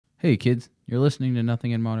Hey kids, you're listening to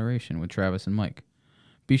Nothing in Moderation with Travis and Mike.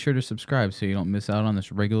 Be sure to subscribe so you don't miss out on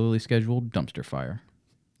this regularly scheduled dumpster fire.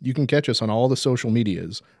 You can catch us on all the social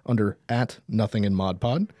medias under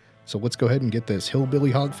 @NothingInModPod. So let's go ahead and get this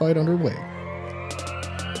hillbilly hog fight underway.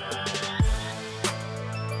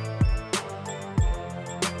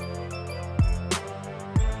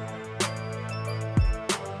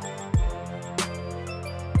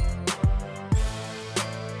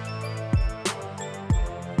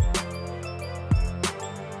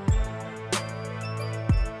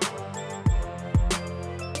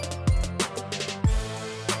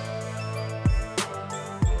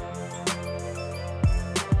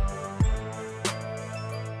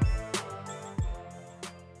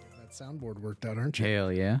 Soundboard worked out, aren't you?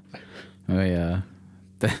 Hell yeah.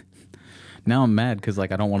 Now I'm mad because I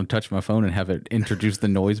don't want to touch my phone and have it introduce the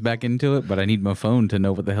noise back into it, but I need my phone to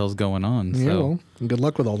know what the hell's going on. Yeah, So well, good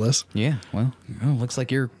luck with all this. yeah, well, looks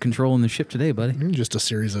like you're controlling the ship today, buddy. Just a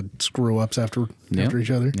series of screw-ups after each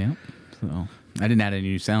other. Yeah. So I didn't add any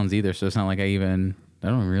new sounds either, so it's not like I don't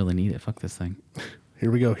really need it. Fuck this thing. Here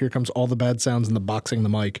we go. Here comes all the bad sounds in the boxing the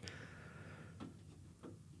mic.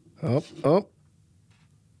 Oh.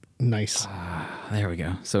 Nice. There we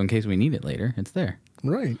go. So in case we need it later, it's there.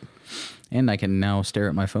 Right. And I can now stare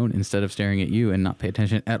at my phone instead of staring at you and not pay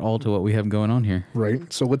attention at all to what we have going on here.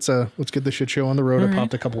 Right. So let's get the shit show on the road. I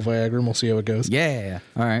popped a couple Viagra and we'll see how it goes. Yeah.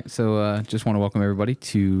 All right. So just want to welcome everybody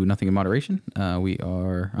to Nothing in Moderation.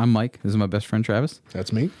 I'm Mike. This is my best friend, Travis.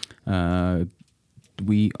 That's me.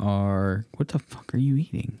 We are, what the fuck are you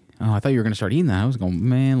eating? Oh, I thought you were going to start eating that. I was going,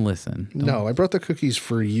 man, listen. No, I brought the cookies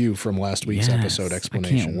for you from last week's episode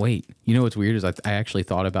explanation. I can't wait. You know what's weird is I actually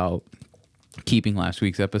thought about keeping last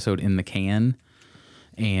week's episode in the can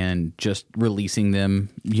and just releasing them,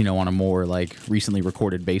 on a more recently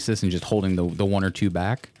recorded basis and just holding the one or two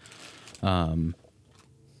back.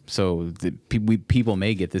 So people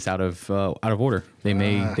may get this out of order. They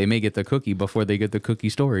may get the cookie before they get the cookie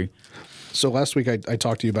story. So last week I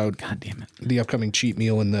talked to you about God damn it. The upcoming cheat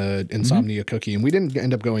meal and the Insomnia cookie, and we didn't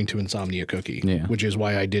end up going to Insomnia cookie, which is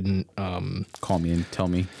why I didn't call me and tell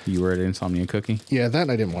me you were at Insomnia cookie. Yeah, that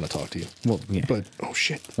I didn't want to talk to you. Well, yeah. But oh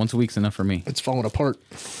shit. Once a week's enough for me. It's falling apart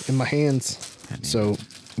in my hands. So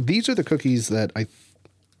these are the cookies that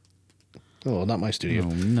oh, not my studio. Oh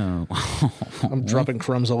no. I'm dropping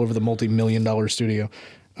crumbs all over the multi-million-dollar studio.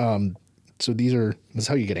 So this is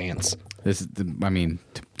how you get ants.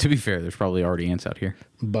 To be fair, there's probably already ants out here.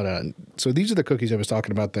 But so these are the cookies I was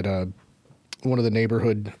talking about that one of the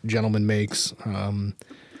neighborhood gentlemen makes.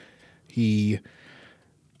 He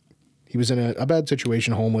was in a bad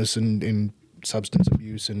situation, homeless and in substance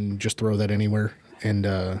abuse, and just throw that anywhere.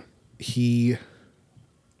 And he,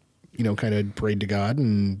 kind of prayed to God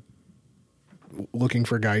and looking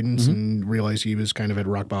for guidance and realized he was kind of at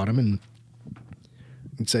rock bottom, and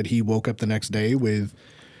said he woke up the next day with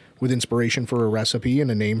inspiration for a recipe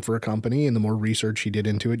and a name for a company. And the more research he did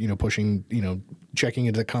into it, pushing, checking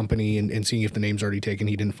into the company and seeing if the name's already taken,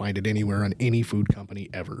 he didn't find it anywhere on any food company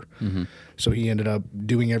ever. Mm-hmm. So he ended up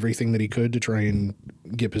doing everything that he could to try and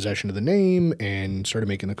get possession of the name and started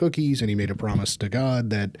making the cookies. And he made a promise to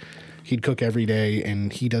God that he'd cook every day,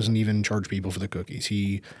 and he doesn't even charge people for the cookies.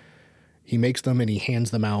 He makes them and he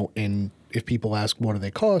hands them out, and if people ask what do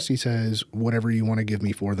they cost, he says, whatever you want to give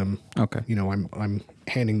me for them. Okay. I'm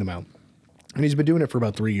handing them out. And he's been doing it for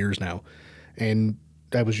about 3 years now. And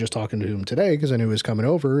I was just talking to him today because I knew he was coming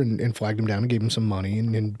over, and flagged him down and gave him some money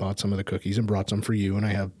and bought some of the cookies and brought some for you. And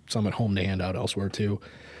I have some at home to hand out elsewhere too.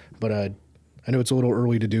 But I know it's a little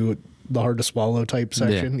early to do the hard to swallow type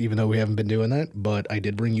section, even though we haven't been doing that. But I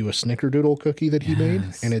did bring you a Snickerdoodle cookie that he made.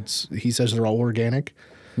 And he says they're all organic.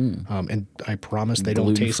 And I promise they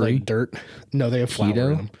don't taste like dirt. No, they have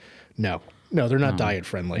flour in them. No, they're not diet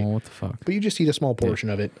friendly. Well, what the fuck? But you just eat a small portion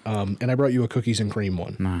of it. And I brought you a cookies and cream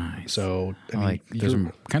one. Nice. So those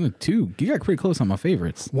are kind of two. You got pretty close on my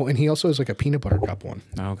favorites. Well, and he also has a peanut butter cup one.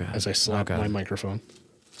 Oh god. As I slap my microphone.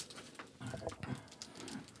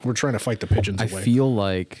 We're trying to fight the pigeons away.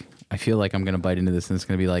 I feel like I'm gonna bite into this and it's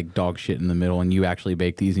gonna be like dog shit in the middle, and you actually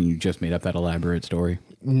baked these and you just made up that elaborate story.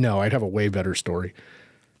 No, I'd have a way better story.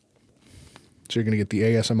 So you're going to get the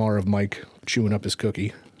ASMR of Mike chewing up his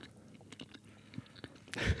cookie.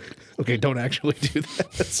 Okay, don't actually do that.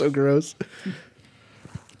 That's so gross.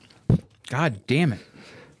 God damn it.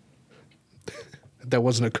 That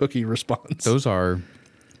wasn't a cookie response. Those are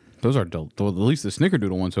at least the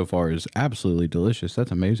Snickerdoodle one so far is absolutely delicious.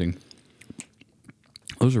 That's amazing.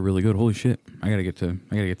 Those are really good. Holy shit. I gotta get to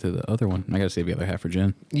the other one. I gotta save the other half for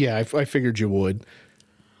Jen. Yeah, I figured you would.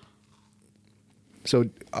 So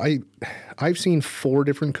I've seen 4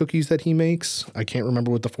 different cookies that he makes. I can't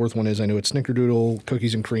remember what the 4th one is. I know it's Snickerdoodle,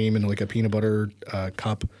 cookies and cream, and like a peanut butter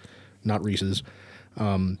cup, not Reese's.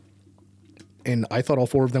 And I thought all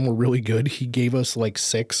 4 of them were really good. He gave us like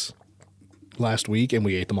 6 last week, and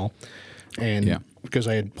we ate them all. And because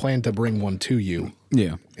I had planned to bring one to you,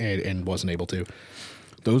 and wasn't able to.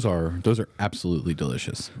 Those are absolutely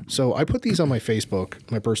delicious. So I put these on my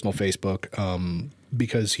Facebook, my personal Facebook,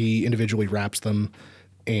 because he individually wraps them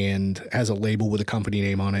and has a label with a company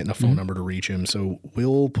name on it and a phone number to reach him. So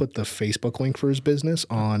we'll put the Facebook link for his business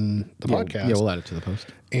on the podcast. Yeah, we'll add it to the post.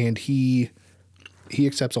 And he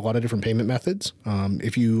accepts a lot of different payment methods.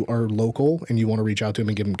 If you are local and you want to reach out to him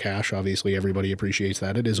and give him cash, obviously everybody appreciates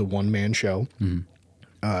that. It is a one-man show.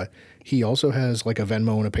 He also has like a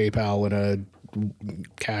Venmo and a PayPal and a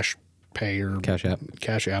Cash Pay or Cash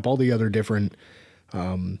App, all the other different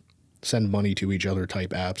send money to each other type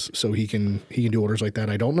apps. So he can do orders like that.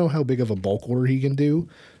 I don't know how big of a bulk order he can do,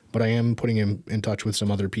 but I am putting him in touch with some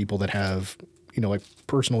other people that have, like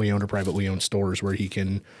personally owned or privately owned stores where he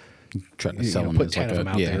can try to sell them, put 10 of them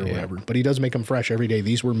out there or whatever. But he does make them fresh every day.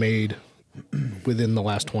 These were made within the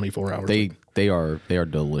last 24 hours. They are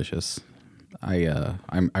delicious. I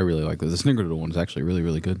really like those. The Snickerdoodle one is actually really,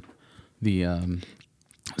 really good. I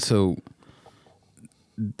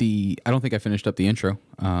don't think I finished up the intro.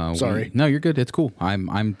 Sorry. No, you're good. It's cool.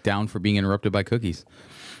 I'm down for being interrupted by cookies.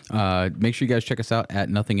 Make sure you guys check us out at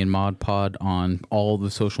Nothing in Mod Pod on all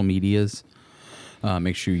the social medias.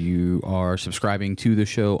 Make sure you are subscribing to the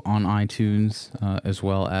show on iTunes, as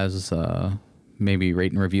well as maybe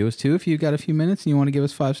rate and review us too. If you've got a few minutes and you want to give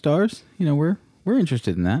us 5 stars, we're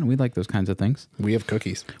interested in that. We like those kinds of things. We have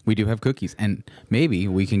cookies. We do have cookies, and maybe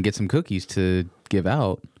we can get some cookies to give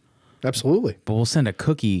out. Absolutely. But we'll send a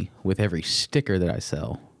cookie with every sticker that I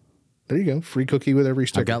sell. There you go. Free cookie with every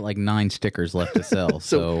sticker. I've got like 9 stickers left to sell.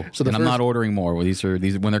 so I'm not ordering more. These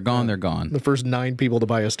when they're gone, they're gone. The first 9 people to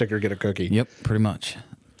buy a sticker get a cookie. Yep, pretty much.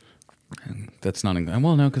 That's not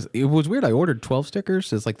well, no, because it was weird. I ordered 12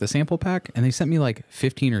 stickers as like the sample pack, and they sent me like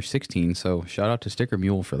 15 or 16. So shout out to Sticker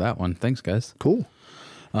Mule for that one. Thanks, guys. Cool.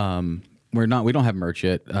 We don't have merch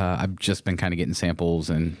yet. I've just been kind of getting samples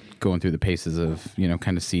and going through the paces of,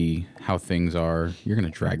 kind of see how things are. You're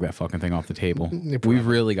going to drag that fucking thing off the table. We've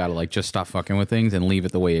really got to like just stop fucking with things and leave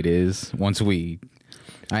it the way it is.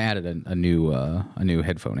 I added a new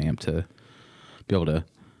headphone amp to be able to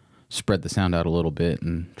spread the sound out a little bit,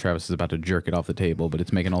 and Travis is about to jerk it off the table, but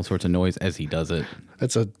it's making all sorts of noise as he does it.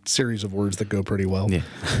 That's a series of words that go pretty well. Yeah.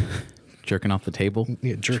 Jerking off the table.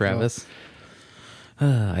 Yeah, Travis.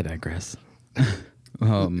 I digress.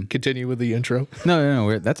 Continue with the intro.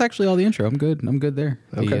 No. That's actually all the intro. I'm good there.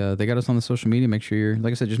 Okay. They got us on the social media. Make sure you're,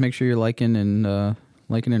 like I said, just make sure you're liking and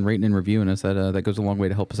rating and reviewing us. That goes a long way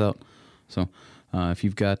to help us out. So if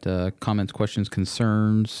you've got comments, questions,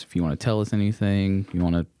 concerns, if you want to tell us anything, you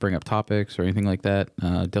want to bring up topics or anything like that,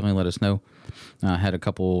 definitely let us know. I had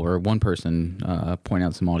one person point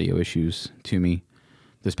out some audio issues to me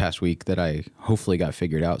this past week that I hopefully got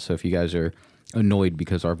figured out. So if you guys are annoyed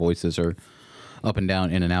because our voices are up and down,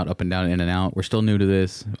 in and out, up and down, in and out, we're still new to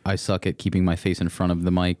this. I suck at keeping my face in front of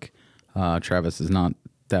the mic. Travis is not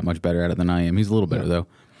that much better at it than I am. He's a little better though.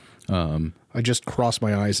 I just cross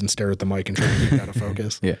my eyes and stare at the mic and try to keep it out of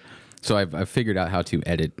focus. Yeah. So I've figured out how to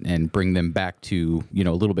edit and bring them back to, a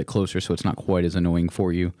little bit closer so it's not quite as annoying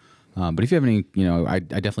for you. But if you have any, I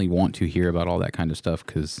definitely want to hear about all that kind of stuff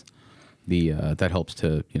because that helps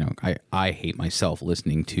to, I hate myself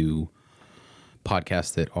listening to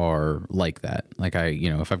podcasts that are like that. Like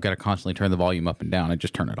if I've got to constantly turn the volume up and down, I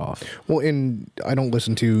just turn it off. Well, and I don't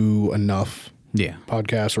listen to enough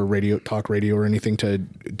podcasts or talk radio or anything to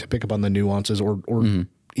pick up on the nuances or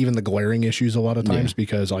even the glaring issues a lot of times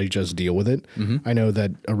because I just deal with it. I know that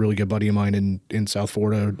a really good buddy of mine in South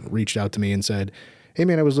Florida reached out to me and said, hey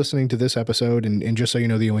man, I was listening to this episode and just so you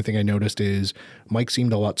know, the only thing I noticed is Mike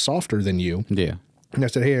seemed a lot softer than you. Yeah. And I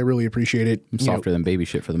said, hey, I really appreciate it. I'm softer than baby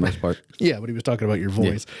shit for the most part. Yeah, but he was talking about your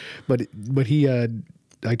voice. Yeah. But he,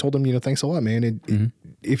 I told him, thanks a lot, man.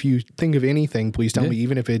 If you think of anything, please tell me,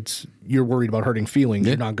 even if it's you're worried about hurting feelings,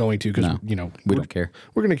 you're not going to because, we don't care.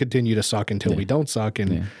 We're going to continue to suck until we don't suck.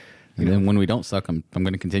 And then when we don't suck, I'm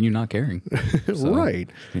going to continue not caring. So, right.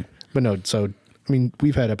 Yeah. But no, so, I mean,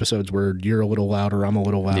 we've had episodes where you're a little louder, I'm a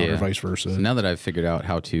little louder, vice versa. So now that I've figured out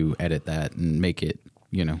how to edit that and make it,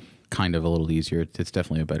 kind of a little easier, it's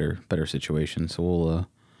definitely a better situation. So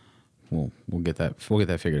we'll get that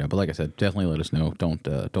figured out. But like I said, definitely let us know.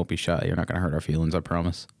 Don't be shy. You're not going to hurt our feelings, I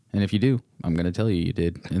promise. And if you do, I'm going to tell you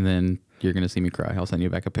did. And then You're gonna see me cry. I'll send you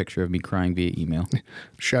back a picture of me crying via email.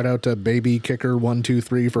 Shout out to Baby Kicker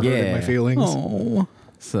 123 for hurting my feelings. Oh.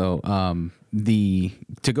 So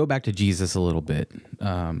to go back to Jesus a little bit.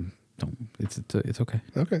 It's okay.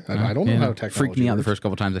 Okay. I don't know how technology freaked me out the works. first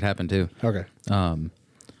couple times it happened too. Okay.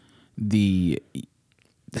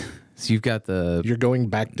 So you've got You're going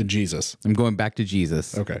back to Jesus. I'm going back to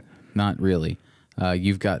Jesus. Okay. Not really.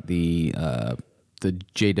 You've got the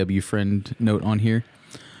JW friend note on here.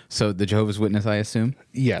 So the Jehovah's Witness, I assume.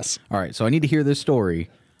 Yes. All right. So I need to hear this story,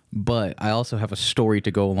 but I also have a story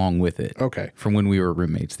to go along with it. Okay. From when we were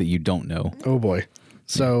roommates that you don't know. Oh boy.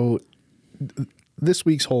 So this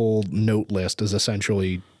week's whole note list is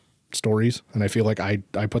essentially stories, and I feel like I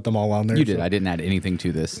put them all on there. You did. I didn't add anything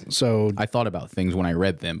to this. So I thought about things when I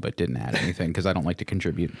read them, but didn't add anything because I don't like to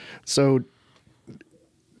contribute. So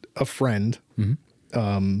a friend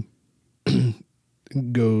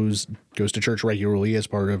goes to church regularly as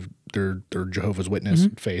part of their Jehovah's Witness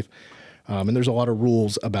faith. And there's a lot of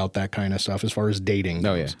rules about that kind of stuff as far as dating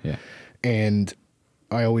goes. Oh, yeah. And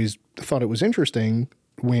I always thought it was interesting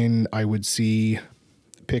when I would see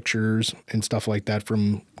pictures and stuff like that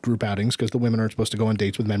from group outings, because the women aren't supposed to go on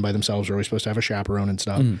dates with men by themselves. They're always supposed to have a chaperone and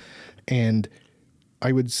stuff. And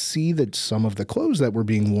I would see that some of the clothes that were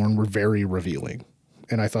being worn were very revealing.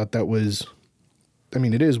 And I thought that was, I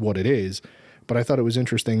mean, it is what it is, but I thought it was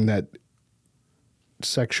interesting that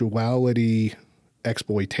sexuality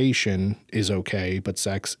exploitation is okay, but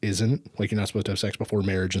sex isn't. Like, you're not supposed to have sex before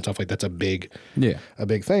marriage and stuff like that's a big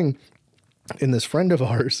thing. And this friend of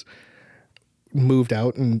ours moved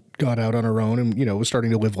out and got out on her own and, you know, was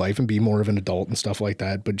starting to live life and be more of an adult and stuff like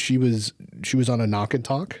that. But she was on a knock and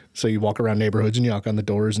talk. So you walk around neighborhoods and you knock on the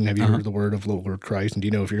doors and have you heard the word of the Lord Christ? And do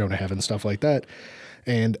you know if you're going to heaven and stuff like that?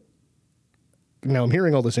 And now I'm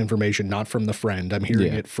hearing all this information, not from the friend. I'm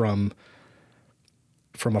hearing it from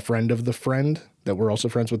a friend of the friend that we're also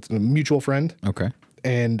friends with, a mutual friend. Okay.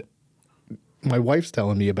 And my wife's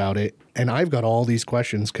telling me about it, and I've got all these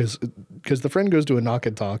questions because the friend goes to a knock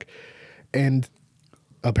and talk, and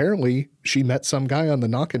apparently she met some guy on the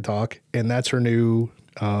knock and talk, and that's her new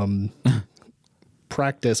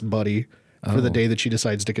practice buddy for the day that she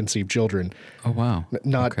decides to conceive children. Oh, wow.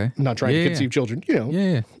 Not trying to conceive children, you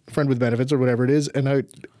know, friend with benefits or whatever it is. And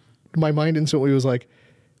my mind instantly was like,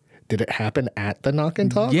 did it happen at the knock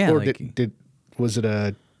and talk? Yeah. Or like, was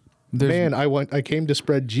it man, I came to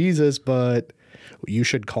spread Jesus, but you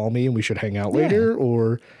should call me and we should hang out later?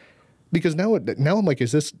 Or because now I'm like,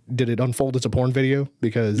 did it unfold as a porn video?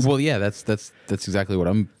 Because well, yeah, that's exactly what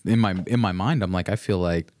I'm in my mind. I'm like, I feel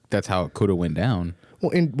like that's how it could have went down.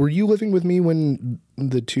 Well, and were you living with me when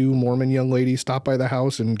the two Mormon young ladies stopped by the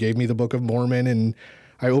house and gave me the Book of Mormon? And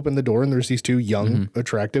I opened the door and there's these two young,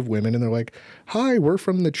 attractive women, and they're like, "Hi, we're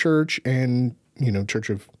from the church," and Church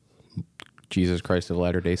of Jesus Christ of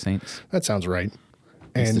Latter-day Saints. That sounds right.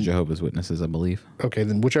 It's And the Jehovah's Witnesses, I believe. okay,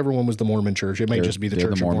 then whichever one was the Mormon church, it may just be the They're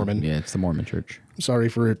Church of Mormon. Yeah, it's the Mormon church. Sorry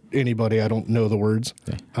for anybody, I don't know the words.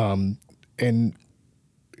 Okay. And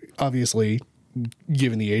obviously,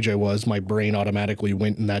 given the age I was, my brain automatically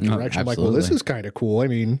went in that direction. I'm like, well, this is kind of cool. I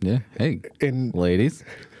mean, Yeah. Hey, and ladies.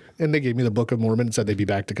 they gave me the Book of Mormon and said they'd be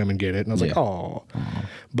back to come and get it. And I was like, oh.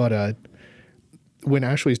 But when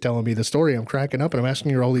Ashley's telling me the story, I'm cracking up and I'm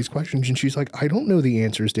asking her all these questions. And she's like, I don't know the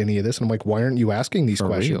answers to any of this. And I'm like, why aren't you asking these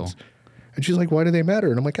questions? Real. And she's like, why do they matter?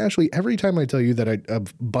 And I'm like, Ashley, every time I tell you that a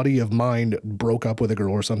buddy of mine broke up with a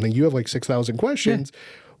girl or something, you have like 6,000 questions.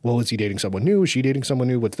 Well, is he dating someone new? Is she dating someone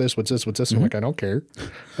new? What's this? What's this? What's this? And I'm like, I don't care. I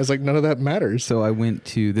was like, none of that matters. So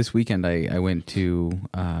this weekend, I went to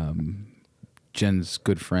Jen's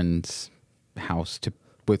good friend's house to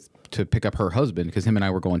pick up her husband, because him and I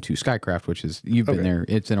were going to Skycraft, which is, you've been there.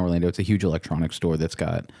 It's in Orlando. It's a huge electronics store that's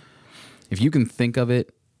got, if you can think of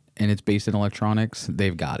it, and it's based in electronics,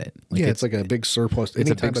 they've got it. Like it's like a big surplus. It's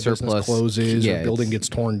Anytime a big business surplus. closes or Yeah, building gets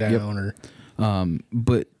torn down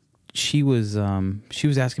but she was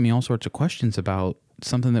asking me all sorts of questions about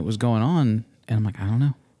something that was going on, and I'm like, I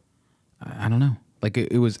don't know. Like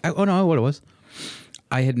it was, oh no, what it was.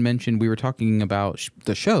 I had mentioned, we were talking about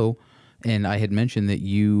the show, and I had mentioned that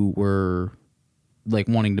you were like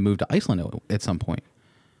wanting to move to Iceland at some point.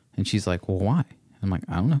 And she's like, well, why? I'm like,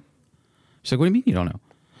 I don't know. She's like, what do you mean you don't know?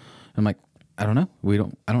 I'm like, I don't know.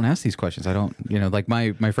 I don't ask these questions. I don't, like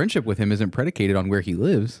my friendship with him isn't predicated on where he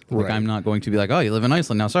lives. Like, Right. I'm not going to be like, oh, you live in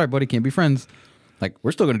Iceland now. Sorry, buddy, can't be friends. Like,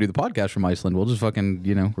 we're still going to do the podcast from Iceland. We'll just fucking,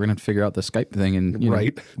 we're going to have to figure out the Skype thing and,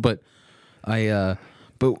 Right. But I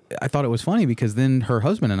thought it was funny because then her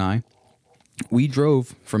husband and we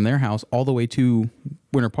drove from their house all the way to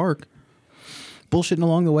Winter Park, bullshitting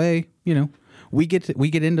along the way, we get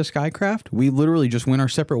into Skycraft. We literally just went our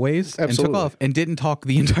separate ways and took Absolutely. off and didn't talk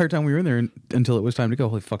the entire time we were in there until it was time to go.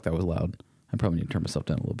 Holy fuck, that was loud. I probably need to turn myself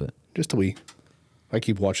down a little bit. Just a wee. I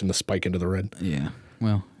keep watching the spike into the red. Yeah.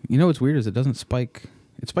 Well, you know what's weird is it doesn't spike.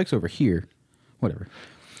 It spikes over here. Whatever.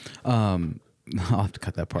 I'll have to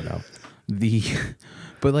cut that part out.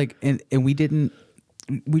 But like, and we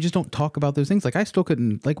just don't talk about those things. Like I still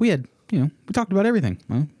couldn't, like we talked about everything,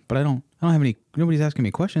 but I don't have any, nobody's asking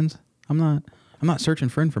me questions. I'm not searching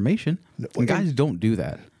for information. And guys don't do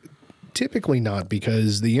that. Typically not,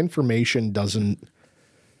 because the information doesn't,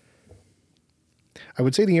 I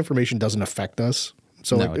would say the information doesn't affect us.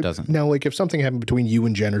 So No, like, it doesn't. Now, like if something happened between you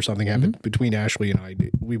and Jen or something happened between Ashley and I,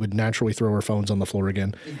 we would naturally throw our phones on the floor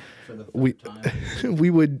again. We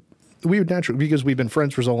would naturally, because we've been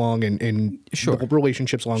friends for so long and Sure.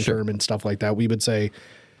 relationships long term and stuff like that. We would say,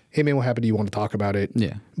 "Hey man, what happened? Do you want to talk about it?"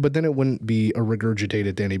 Yeah. But then it wouldn't be a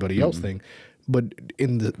regurgitated to anybody else thing. But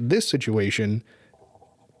in this situation,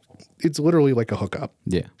 it's literally like a hookup.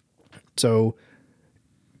 Yeah. So,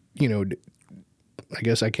 I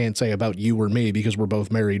guess I can't say about you or me because we're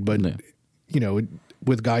both married, but Yeah.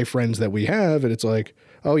 with guy friends that we have, and it's like,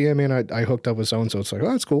 oh yeah, man, I hooked up with so and so. It's like, oh,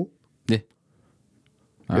 that's cool. Yeah.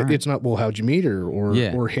 It's not, well, how'd you meet her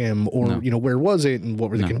or him or where was it and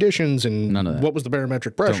what were the conditions and None of that. what was the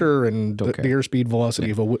barometric pressure and the airspeed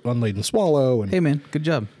velocity of a unladen swallow and Hey man, good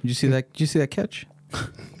job. Did you see that? Did you see that catch?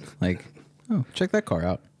 Like, oh, check that car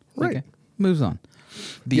out. Right. Okay. Moves on.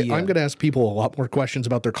 I'm going to ask people a lot more questions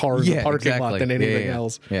about their car in the parking lot than anything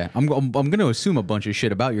else. Yeah, I'm going to assume a bunch of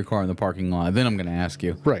shit about your car in the parking lot. Then I'm going to ask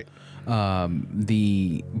you. Right. Back to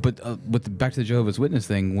the Jehovah's Witness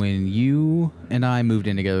thing. When you and I moved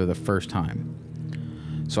in together the first time,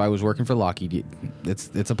 so I was working for Lockheed.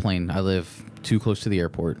 It's a plane. I live too close to the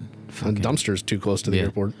airport. The dumpster's too close to the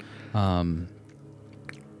airport.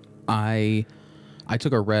 I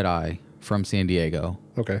took a red eye from San Diego.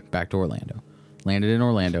 Okay. Back to Orlando. Landed in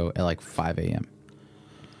Orlando at like 5 a.m.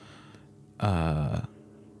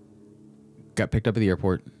 Got picked up at the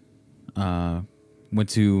airport. Went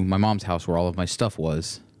to my mom's house where all of my stuff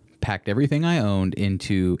was. Packed everything I owned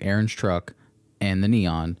into Aaron's truck and the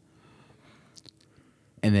Neon.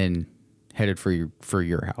 And then headed for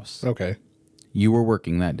your house. Okay. You were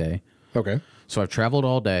working that day. Okay. So I've traveled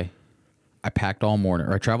all day. I packed all morning,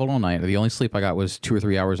 or I traveled all night. The only sleep I got was 2 or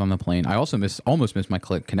 3 hours on the plane. I also almost missed my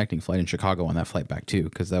connecting flight in Chicago on that flight back too,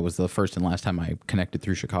 because that was the first and last time I connected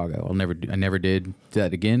through Chicago. I never did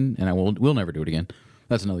that again, and I will never do it again.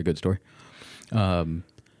 That's another good story.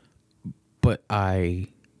 But I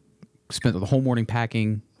spent the whole morning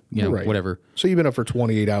packing, Right. whatever. So you've been up for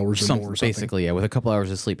 28 hours or more or something. Basically, yeah, with a couple hours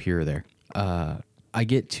of sleep here or there. I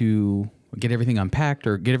get to get everything unpacked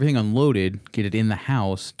or get everything unloaded, get it in the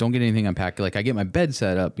house. Don't get anything unpacked. Like I get my bed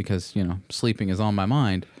set up because, sleeping is on my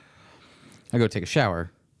mind. I go take a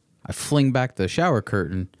shower. I fling back the shower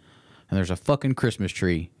curtain and there's a fucking Christmas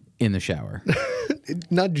tree in the shower.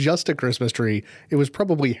 Not just a Christmas tree. It was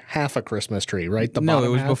probably half a Christmas tree, right? No, it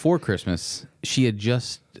bottom was half? before Christmas. She had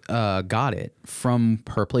just got it from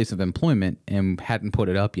her place of employment and hadn't put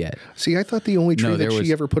it up yet. See, I thought the only tree there that was-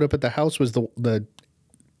 she ever put up at the house was the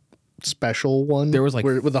special one. There was, like-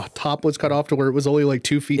 where the top was cut off to where it was only like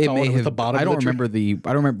 2 feet tall with the bottom. I don't of the tree. remember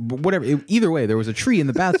I don't remember whatever. Either way, there was a tree in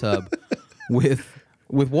the bathtub with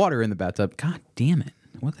water in the bathtub. God damn it!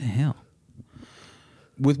 What the hell?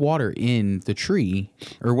 With water in the tree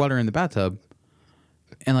or water in the bathtub,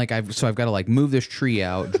 and like I've got to like move this tree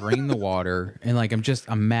out, drain the water, and like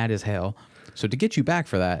I'm mad as hell. So to get you back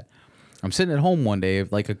for that, I'm sitting at home one day,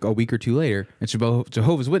 like a week or two later, and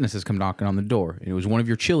Jehovah's Witnesses come knocking on the door. It was one of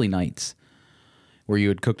your chili nights where you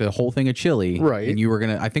had cooked a whole thing of chili. Right.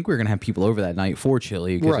 And I think we were going to have people over that night for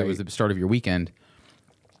chili because it was the start of your weekend.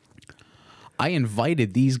 I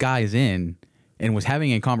invited these guys in and was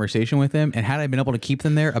having a conversation with them. And had I been able to keep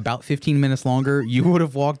them there about 15 minutes longer, you would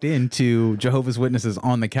have walked into Jehovah's Witnesses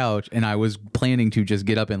on the couch. And I was planning to just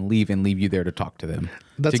get up and leave you there to talk to them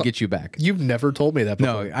to get you back. You've never told me that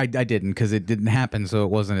before. No, I didn't, because it didn't happen. So it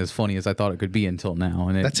wasn't as funny as I thought it could be until now.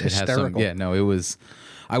 And That's it has hysterical. it was,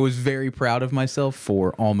 I was very proud of myself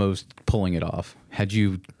for almost pulling it off. Had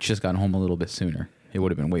you just gotten home a little bit sooner, it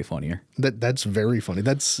would have been way funnier. That's very funny.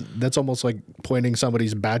 That's almost like planning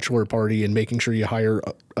somebody's bachelor party and making sure you hire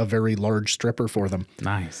a very large stripper for them.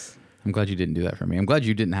 Nice. I'm glad you didn't do that for me. I'm glad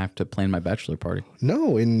you didn't have to plan my bachelor party.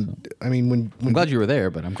 No, I mean when I'm glad you were there,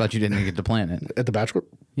 but I'm glad you didn't get to plan it. at the bachelor.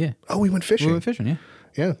 Yeah. Oh, we went fishing. We went fishing, yeah.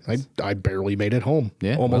 Yeah, I barely made it home.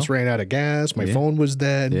 Yeah, Almost ran out of gas. My phone was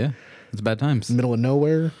dead. Yeah. It's bad times. Middle of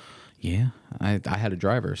nowhere. Yeah. I had a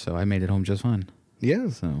driver, so I made it home just fine. Yeah.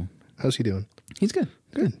 So How's he doing? he's good.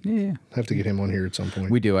 Good. Yeah. Have to get him on here at some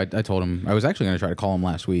point. We do. I told him I was actually going to try to call him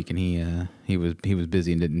last week, and he was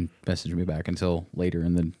busy and didn't message me back until later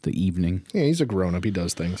in the evening. Yeah, he's a grown up. He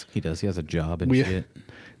does things. He does. He has a job and shit.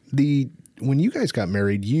 When you guys got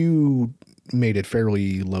married, you made it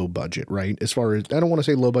fairly low budget, right? As far as, I don't want to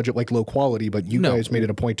say low budget like low quality, but you guys made it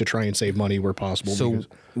a point to try and save money where possible. So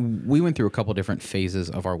we went through a couple different phases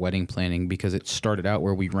of our wedding planning, because it started out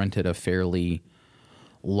where we rented a fairly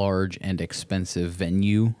large and expensive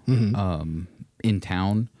venue in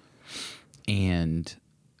town, and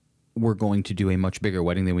we're going to do a much bigger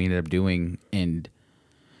wedding than we ended up doing, and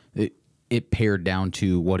it pared down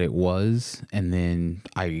to what it was, and then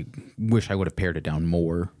I wish I would have pared it down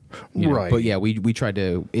more. Right. But yeah, we tried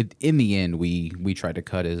to, in the end, we tried to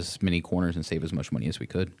cut as many corners and save as much money as we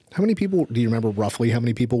could. How many people, do you remember roughly how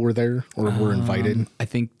many people were there or were invited? I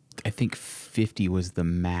think 50 was the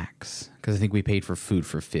max, because I think we paid for food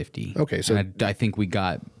for 50. Okay, so and I think we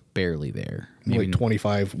got barely there. Maybe like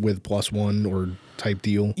 25 with +1 or type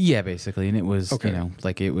deal? Yeah, basically. And it was, Okay.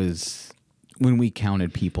 it was, when we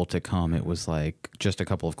counted people to come, it was like just a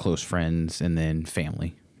couple of close friends and then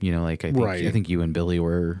family. I think you and Billy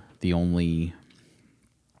were the only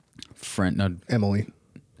friend. No,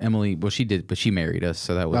 Emily, well, she did, but she married us,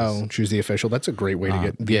 so that was. Oh, she was the official. That's a great way to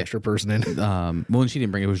get the extra person in. Well, and she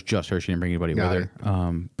didn't bring, it was just her. She didn't bring anybody with her.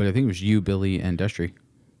 But I think it was you, Billy, and Destry.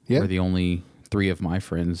 Yeah. Were the only 3 of my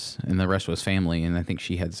friends, and the rest was family, and I think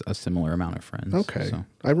she had a similar amount of friends. Okay. So.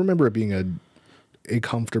 I remember it being a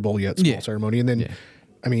comfortable yet small ceremony. And then,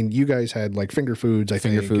 I mean, you guys had like finger foods,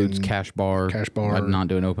 Finger foods, cash bar. I'd not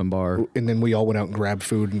do an open bar. And then we all went out and grabbed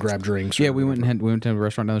food and grabbed drinks. Yeah, we went to a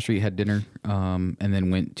restaurant down the street, had dinner, and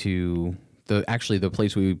then went to the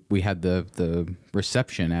place we had the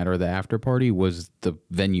reception at, or the after party, was the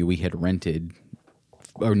venue we had rented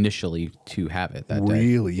initially to have it that day.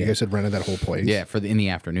 Really? You guys had rented that whole place? Yeah, in the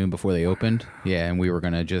afternoon before they opened. Yeah, and we were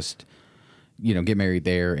gonna just get married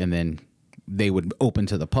there, and then they would open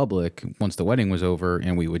to the public once the wedding was over,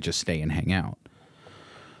 and we would just stay and hang out.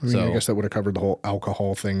 I mean, I guess that would have covered the whole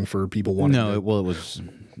alcohol thing for people wanting to. Well, it was.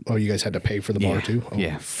 Oh, you guys had to pay for the bar too? Oh.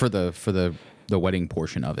 Yeah, for the wedding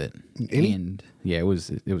portion of it. And yeah, it was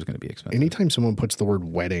going to be expensive. Anytime someone puts the word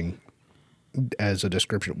wedding as a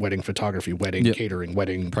description, wedding photography, wedding catering,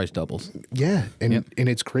 wedding price doubles. Yeah, and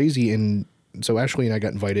it's crazy. And so Ashley and I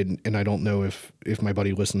got invited, and I don't know if my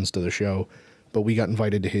buddy listens to the show, but we got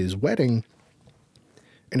invited to his wedding.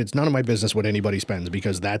 And it's none of my business what anybody spends,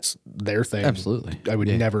 because that's their thing. Absolutely. I would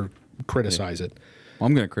never criticize it. Well,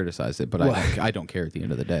 I'm going to criticize it, but I don't care at the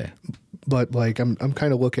end of the day. But like I'm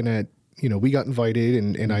kind of looking at, we got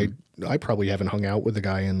invited, and I probably haven't hung out with the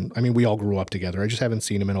guy, and I mean, we all grew up together. I just haven't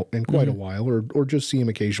seen him in quite a while, or just see him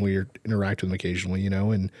occasionally or interact with him occasionally,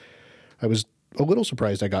 and I was a little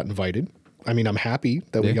surprised I got invited. I mean, I'm happy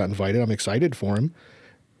that we got invited. I'm excited for him.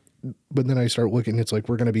 But then I start looking, it's like,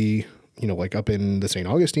 we're going to be, like up in the St.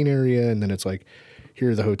 Augustine area. And then it's like,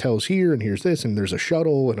 here are the hotels here, and here's this, and there's a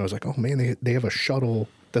shuttle. And I was like, oh man, they have a shuttle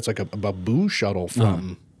that's like a booze shuttle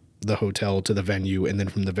from the hotel to the venue, and then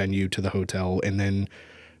from the venue to the hotel. And then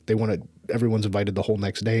everyone's invited the whole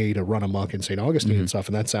next day to run amok in St. Augustine and stuff.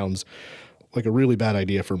 And that sounds like a really bad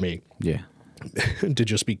idea for me. Yeah. To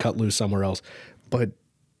just be cut loose somewhere else. But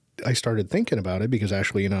I started thinking about it, because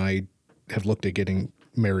Ashley and I have looked at getting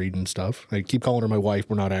married and stuff. I keep calling her my wife.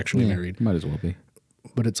 We're not actually married. Might as well be.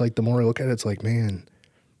 But it's like, the more I look at it, it's like, man,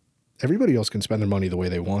 everybody else can spend their money the way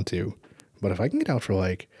they want to. But if I can get out for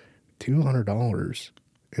like $200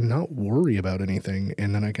 and not worry about anything,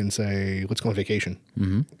 and then I can say, let's go on vacation.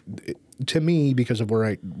 To me, because of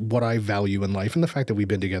what I value in life, and the fact that we've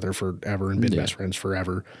been together forever and been best friends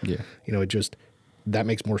forever, it just, that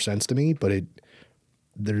makes more sense to me. But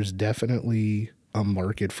there's definitely a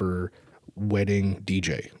market for wedding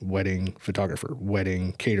DJ, wedding photographer,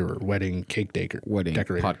 wedding caterer, wedding cake wedding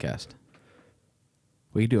decorator, podcast.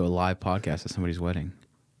 We do a live podcast at somebody's wedding,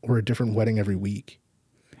 or a different wedding every week.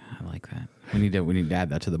 I like that. We need to add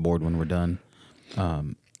that to the board when we're done.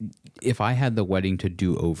 If I had the wedding to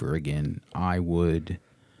do over again, I would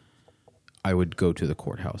go to the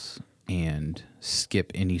courthouse and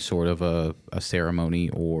skip any sort of a ceremony,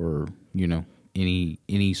 or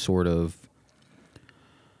any sort of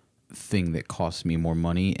thing that costs me more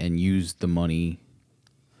money, and use the money.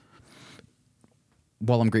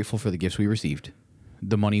 While I'm grateful for the gifts we received,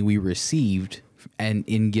 the money we received and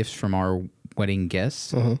in gifts from our wedding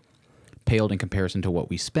guests paled in comparison to what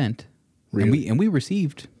we spent. Really? And we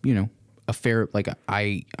received, a fair, like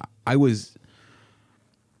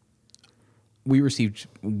we received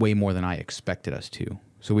way more than I expected us to.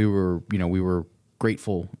 So we were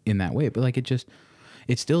grateful in that way, but like it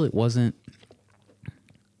wasn't,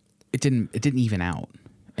 it didn't even out.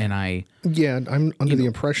 And Yeah, I'm under the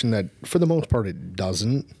impression that for the most part it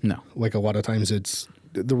doesn't. No. Like a lot of times it's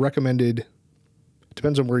the recommended,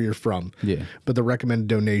 depends on where you're from. Yeah. But the recommended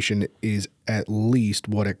donation is at least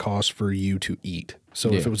what it costs for you to eat. So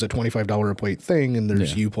if Yeah. it was a $25 a plate thing and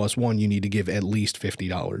there's Yeah. you plus one, you need to give at least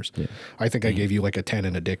 $50. Yeah. I think I gave you like a 10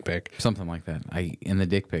 and a dick pic. something like that. And the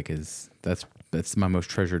dick pic that's my most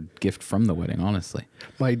treasured gift from the wedding, honestly.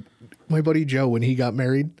 My buddy Joe, when he got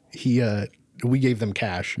married, we gave them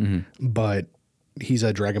cash, but he's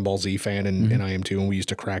a Dragon Ball Z fan, and I am too. And we used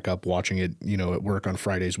to crack up watching it, at work on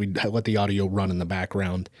Fridays. We'd let the audio run in the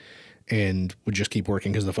background, and would just keep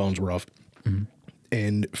working because the phones were off.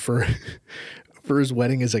 And for his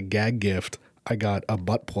wedding, as a gag gift, I got a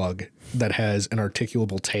butt plug that has an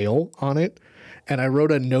articulable tail on it. And I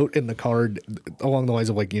wrote a note in the card along the lines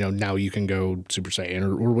of now you can go Super Saiyan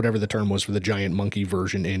or whatever the term was for the giant monkey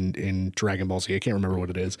version in Dragon Ball Z. I can't remember what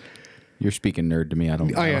it is. You're speaking nerd to me. I don't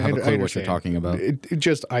have a clue what you're understand. talking about.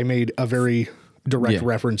 I made a very direct Yeah.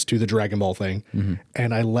 reference to the Dragon Ball thing,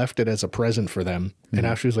 and I left it as a present for them. And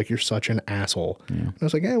Ashley was like, "You're such an asshole." And I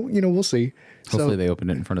was like, "Yeah, we'll see." Hopefully they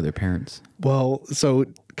opened it in front of their parents. So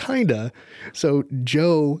kinda. So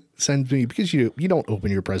Joe sends me, because you don't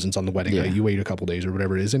open your presents on the wedding Yeah. night. You wait a couple days or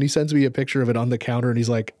whatever it is, and he sends me a picture of it on the counter, and he's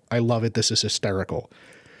like, "I love it. This is hysterical."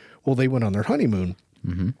 Well, they went on their honeymoon,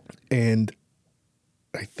 and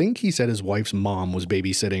I think he said his wife's mom was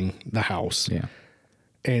babysitting the house. Yeah.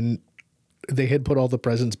 And they had put all the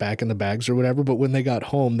presents back in the bags or whatever, but when they got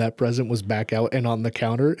home, that present was back out and on the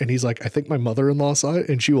counter. And he's like, "I think my mother-in-law saw it,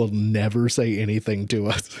 and she will never say anything to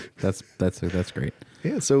us." That's great.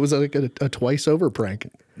 Yeah, so it was like a twice over prank.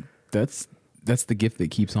 That's the gift that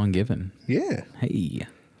keeps on giving. Yeah. Hey,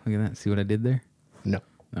 look at that. See what I did there? No.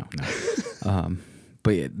 No.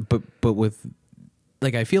 But with,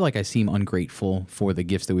 like, I feel like I seem ungrateful for the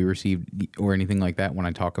gifts that we received or anything like that when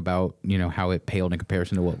I talk about, how it paled in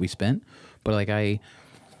comparison to what we spent. But like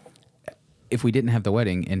if we didn't have the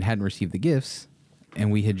wedding and hadn't received the gifts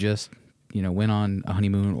and we had just, went on a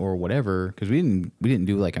honeymoon or whatever, because we didn't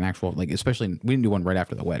do like an actual, like, especially we didn't do one right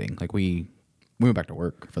after the wedding. Like we went back to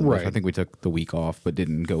work for the Right. I think we took the week off, but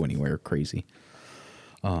didn't go anywhere crazy.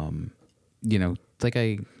 Like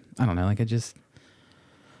I don't know, like I just,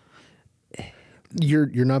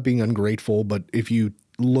 You're not being ungrateful, but if you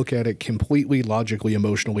look at it completely logically,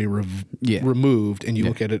 emotionally removed, and you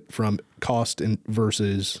look at it from cost and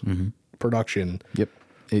versus production, yep.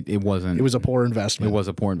 It wasn't. it was a poor investment. It was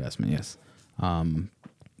a poor investment, yes.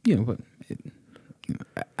 But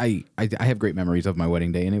I have great memories of my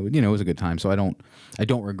wedding day, and it was a good time. So I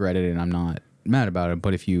don't regret it, and I'm not mad about it.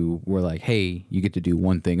 But if you were like, "Hey, you get to do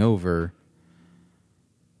one thing over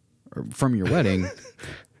from your wedding,"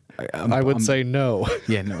 I would say no.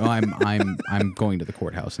 yeah, no, I'm going to the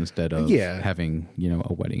courthouse instead of having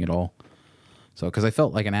a wedding at all. So because I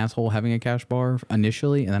felt like an asshole having a cash bar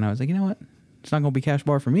initially, and then I was like, you know what? It's not going to be cash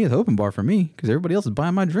bar for me. It's open bar for me because everybody else is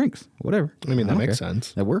buying my drinks. Whatever. I mean, that don't makes care.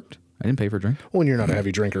 sense. That worked. I didn't pay for a drink. Well, and you're not a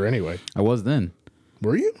heavy drinker anyway. I was then.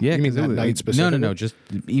 Were you? Yeah. You mean 'cause that it was- night specifically? No. Just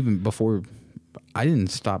even before, I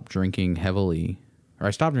didn't stop drinking heavily, or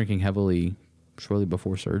I stopped drinking heavily shortly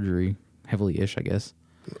before surgery. Heavily-ish, I guess.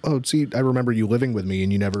 Oh, see, I remember you living with me,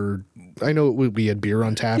 and you never. I know we had beer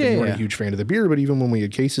on tap, and you weren't Yeah. a huge fan of the beer, but even when we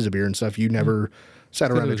had cases of beer and stuff, you never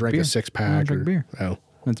sat around it and was drank beer. a six I pack don't drink beer. Oh,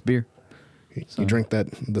 That's beer. you drink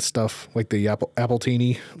the stuff like the apple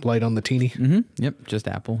teeny light on the teeny. Mm-hmm. Yep. Just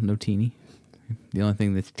apple. No teeny. The only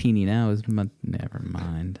thing that's teeny now is my. Never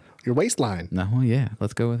mind. Your waistline. No. Well, yeah.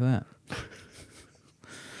 Let's go with that.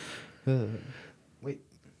 Wait.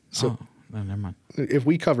 So- no, never mind. If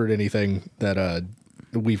we covered anything that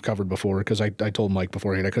we've covered before, because I told Mike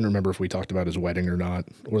beforehand, I couldn't remember if we talked about his wedding or not,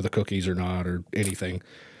 or the cookies or not, or anything.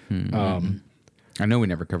 I know we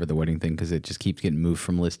never covered the wedding thing because it just keeps getting moved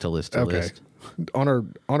from list to list to list. On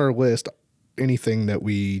our list, anything that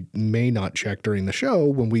we may not check during the show,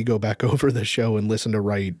 when we go back over the show and listen to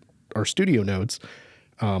write our studio notes,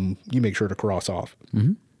 you make sure to cross off.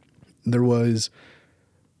 Mm-hmm. There was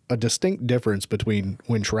a distinct difference between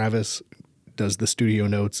when Travis does the studio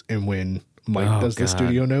notes and when Mike does the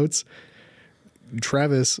studio notes.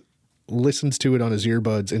 Travis listens to it on his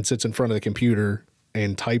earbuds and sits in front of the computer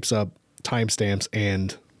and types up timestamps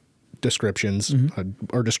and descriptions.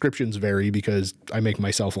 Our descriptions vary because I make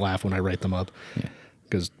myself laugh when I write them up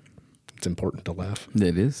because it's important to laugh.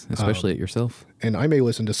 It is, especially at yourself. And I may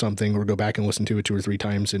listen to something or go back and listen to it 2 or 3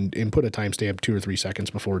 times and put a timestamp 2 or 3 seconds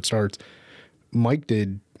before it starts. Mike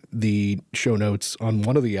did the show notes on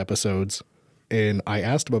one of the episodes, and I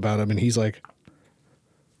asked him about them, and he's like,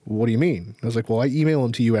 "What do you mean?" I was like, "Well, I email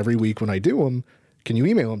them to you every week when I do them can you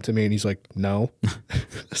email them to me? And he's like, no.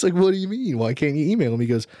 It's like, what do you mean? Why can't you email him? He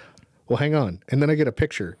goes, well, hang on. And then I get a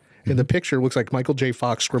picture. And the picture looks like Michael J.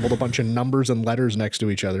 Fox scribbled a bunch of numbers and letters next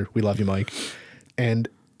to each other. We love you, Mike. And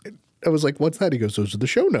I was like, what's that? He goes, those are the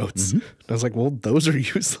show notes. And I was like, well, those are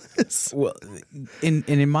useless. Well,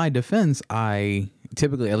 in my defense, I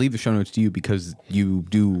leave the show notes to you because you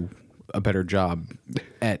do a better job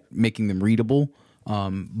at making them readable.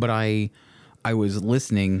 But I was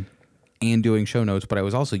listening and doing show notes, but I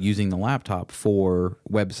was also using the laptop for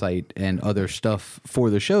website and other stuff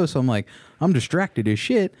for the show. So I'm like, I'm distracted as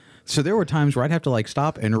shit. So there were times where I'd have to like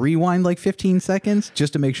stop and rewind like 15 seconds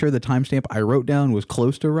just to make sure the timestamp I wrote down was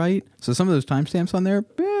close to right. So some of those timestamps on there,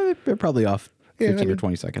 they're probably off 15 or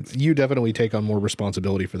 20 seconds. You definitely take on more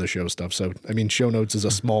responsibility for the show stuff. So, I mean, show notes is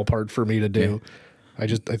a small part for me to do. Yeah.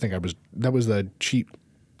 That was the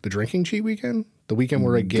drinking cheat weekend? The weekend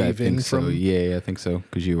where I gave in from. So. Yeah, I think so.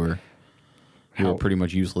 Because you were pretty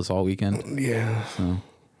much useless all weekend. Yeah. So.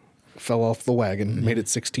 Fell off the wagon, made it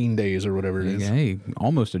 16 days or whatever it is. Hey,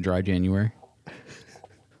 almost a dry January.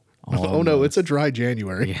 Oh no, it's a dry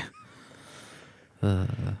January. Yeah.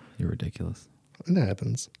 You're ridiculous. It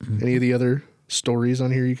happens. Any of the other stories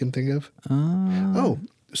on here you can think of?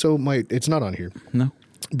 So it's not on here. No.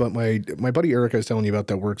 But my buddy Eric I was telling you about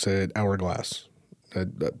that works at Hourglass.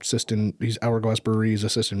 Assistant, he's Hourglass Brewery's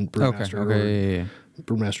assistant brewmaster. Okay. Yeah.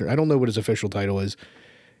 Brewmaster. I don't know what his official title is.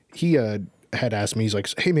 He had asked me, he's like,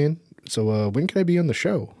 hey man, so when can I be on the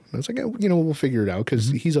show? And I was like, we'll figure it out because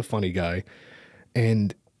he's a funny guy.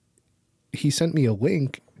 And he sent me a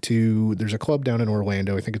link to, there's a club down in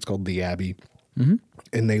Orlando, I think it's called The Abbey.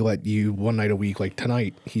 And they let you one night a week, like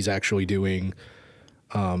tonight, he's actually doing,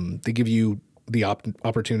 they give you the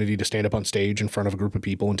opportunity to stand up on stage in front of a group of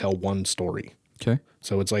people and tell one story. Okay.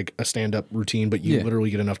 So it's like a stand-up routine, but you literally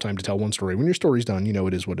get enough time to tell one story. When your story's done,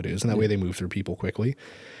 it is what it is. And that way they move through people quickly.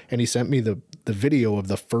 And he sent me the video of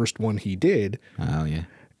the first one he did. Oh, yeah.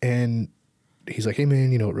 And he's like, hey,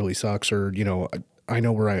 man, it really sucks. Or, I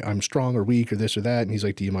know where I'm strong or weak or this or that. And he's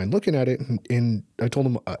like, do you mind looking at it? And I told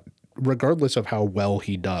him, regardless of how well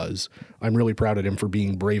he does, I'm really proud of him for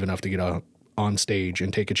being brave enough to get on stage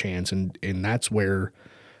and take a chance. And that's where,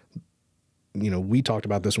 we talked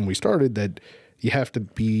about this when we started, that you have to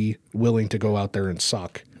be willing to go out there and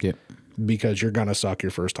suck. Yeah. Because you're going to suck your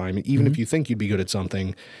first time. Even if you think you'd be good at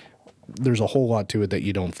something, there's a whole lot to it that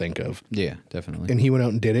you don't think of. Yeah, definitely. And he went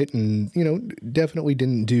out and did it and, definitely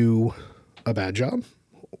didn't do a bad job.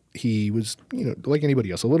 He was, like anybody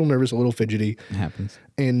else, a little nervous, a little fidgety. It happens.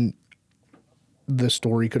 And the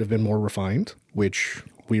story could have been more refined, which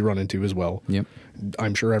we run into as well. Yep.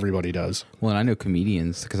 I'm sure everybody does. Well, and I know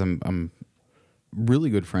comedians because I'm really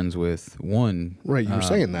good friends with one. Right, you were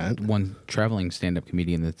saying that. One traveling stand-up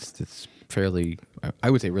comedian that's fairly, I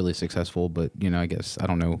would say really successful, but, I guess, I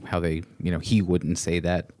don't know how they, he wouldn't say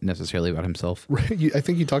that necessarily about himself. Right. I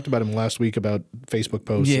think you talked about him last week about Facebook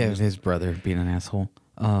posts. Yeah, his brother being an asshole.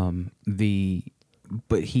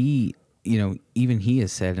 But he, even he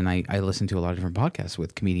has said, and I listen to a lot of different podcasts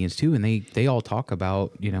with comedians too, and they all talk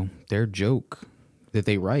about, their joke that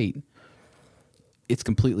they write. It's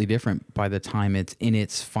completely different by the time it's in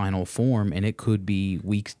its final form, and it could be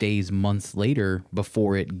weeks, days, months later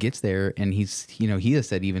before it gets there. And he's, he has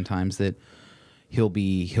said even times that he'll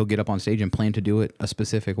get up on stage and plan to do it a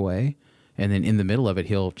specific way, and then in the middle of it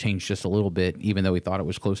he'll change just a little bit, even though he thought it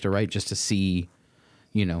was close to right, just to see,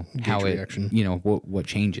 how it, reaction. What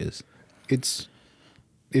changes.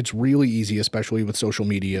 It's really easy, especially with social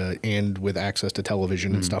media and with access to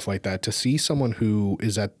television and stuff like that, to see someone who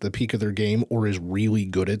is at the peak of their game or is really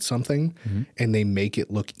good at something and they make it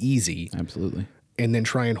look easy. Absolutely. And then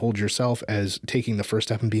try and hold yourself as taking the first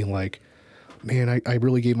step and being like, man, I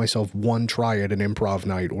really gave myself one try at an improv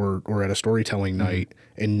night or at a storytelling night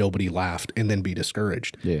and nobody laughed, and then be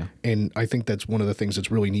discouraged. Yeah. And I think that's one of the things that's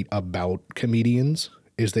really neat about comedians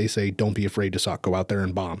is they say, don't be afraid to suck, go out there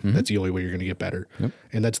and bomb. That's the only way you're going to get better. Yep.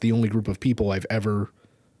 And that's the only group of people I've ever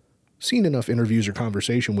seen enough interviews or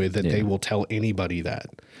conversation with that they will tell anybody that.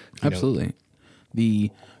 Absolutely.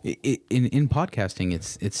 In podcasting,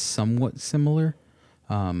 it's somewhat similar.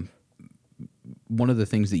 One of the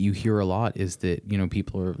things that you hear a lot is that,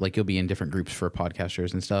 people are like, you'll be in different groups for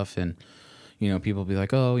podcasters and stuff. And, people will be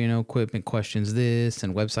like, oh, equipment questions this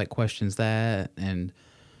and website questions that. And,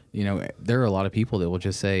 there are a lot of people that will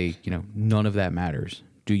just say, none of that matters.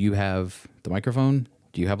 Do you have the microphone?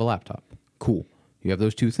 Do you have a laptop? Cool. You have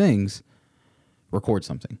those two things. Record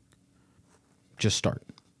something. Just start.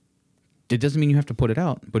 It doesn't mean you have to put it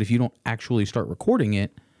out, but if you don't actually start recording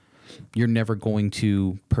it, you're never going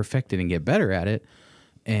to perfect it and get better at it.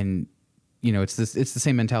 And it's the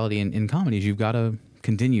same mentality in comedies. You've got to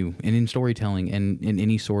continue, and in storytelling and in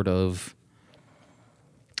any sort of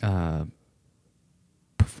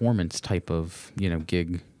performance type of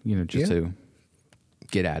gig, just to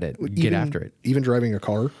get at it, get after it. Even driving a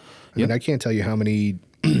car. I mean, I can't tell you how many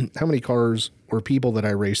cars or people that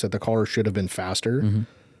I raced that the car should have been faster,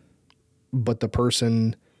 but the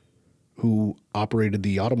person who operated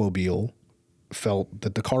the automobile felt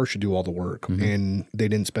that the car should do all the work, and they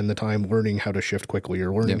didn't spend the time learning how to shift quickly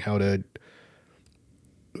or learning how to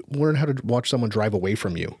watch someone drive away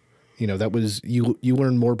from you. That was you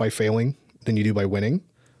learn more by failing than you do by winning.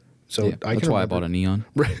 So that's why I bought a Neon.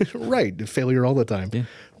 Right. Failure all the time. Yeah.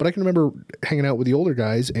 But I can remember hanging out with the older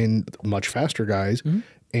guys and much faster guys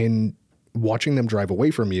and watching them drive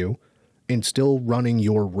away from you and still running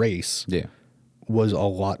your race was a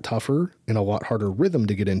lot tougher and a lot harder rhythm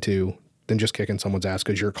to get into than just kicking someone's ass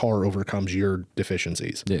because your car overcomes your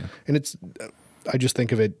deficiencies. Yeah. And I just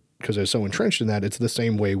think of it because I was so entrenched in that. It's the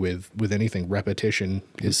same way with anything. Repetition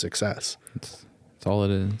is success. It's all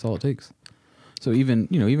it is. It's all it takes. So even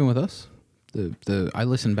with us, I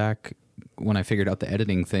listened back when I figured out the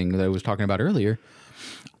editing thing that I was talking about earlier.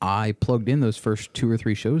 I plugged in those first 2 or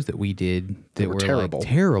 3 shows that we did that were terrible. Like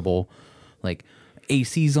terrible. Like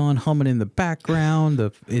AC's on humming in the background.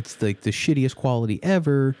 It's like the shittiest quality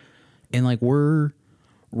ever. And like we're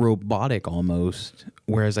robotic almost.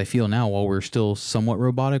 Whereas I feel now while we're still somewhat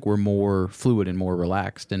robotic, we're more fluid and more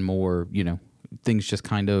relaxed and more, things just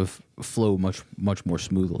kind of flow much, much more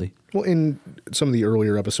smoothly. Well, in some of the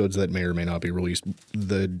earlier episodes that may or may not be released,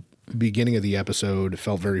 the beginning of the episode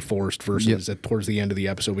felt very forced versus towards the end of the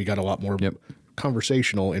episode, we got a lot more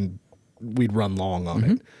conversational and we'd run long on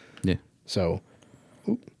it. Yeah. So.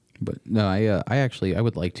 But no, I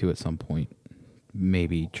would like to at some point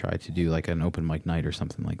maybe try to do like an open mic night or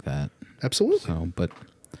something like that. Absolutely. So, but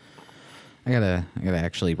I gotta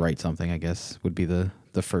actually write something, I guess, would be the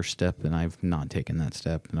first step, and I've not taken that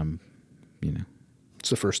step, and I'm, It's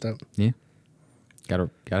the first step. Yeah. Gotta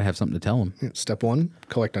have something to tell them. Yeah. Step 1,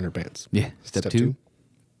 collect underpants. Yeah. Step 2.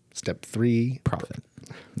 Step 3, profit.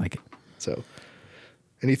 Like it. So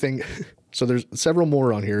anything, so there's several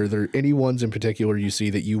more on here. Are there any ones in particular you see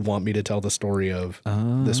that you want me to tell the story of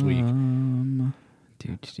this week?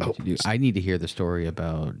 I need to hear the story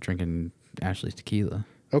about drinking Ashley's tequila.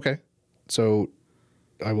 Okay. So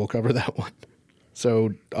I will cover that one.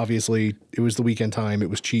 So obviously it was the weekend time. It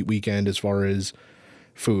was cheat weekend as far as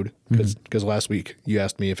food because last week you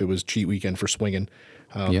asked me if it was cheat weekend for swinging.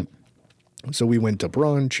 Yep. So we went to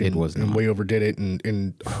brunch and we overdid it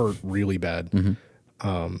and hurt really bad.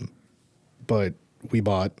 But we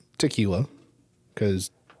bought tequila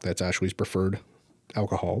because that's Ashley's preferred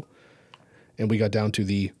alcohol. And we got down to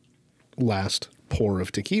the last pour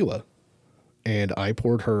of tequila and I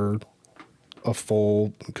poured her a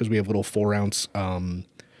full, because we have little 4-ounce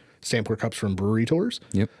sampler cups from brewery tours.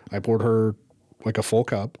 Yep. I poured her like a full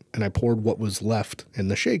cup, and I poured what was left in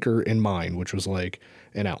the shaker in mine, which was like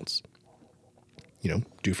an ounce.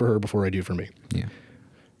 Do for her before I do for me. Yeah.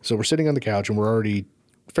 So we're sitting on the couch, and we're already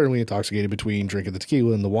fairly intoxicated between drinking the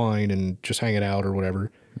tequila and the wine and just hanging out or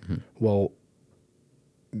whatever. Well,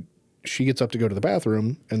 she gets up to go to the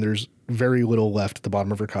bathroom, and there's very little left at the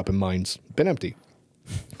bottom of her cup, and mine's been empty.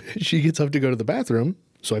 She gets up to go to the bathroom,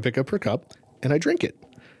 so I pick up her cup and I drink it.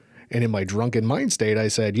 And in my drunken mind state, I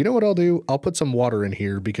said, you know what I'll do? I'll put some water in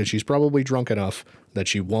here because she's probably drunk enough that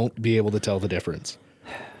she won't be able to tell the difference.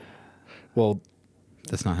 Well,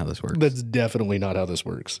 that's not how this works. That's definitely not how this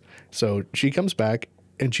works. So she comes back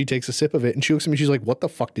and she takes a sip of it and she looks at me. She's like, what the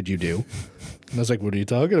fuck did you do? And I was like, what are you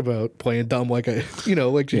talking about? Playing dumb like she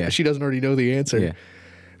doesn't already know the answer. Yeah.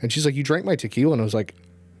 And she's like, you drank my tequila? And I was like,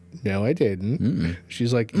 no, I didn't.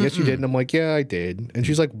 She's like, yes, you did. And I'm like, yeah, I did. And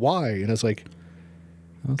she's like, why? And I was like,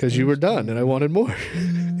 because you were done and I wanted more.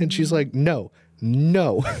 And she's like, no.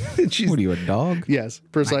 And she's, what are you, a dog? Yes,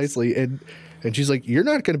 precisely. Nice. And she's like, you're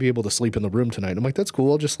not going to be able to sleep in the room tonight. And I'm like, that's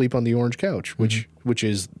cool. I'll just sleep on the orange couch, which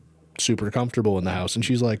is super comfortable in the house. And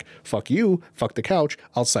she's like, fuck you, fuck the couch.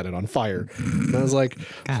 I'll set it on fire. And I was like,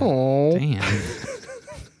 oh, damn.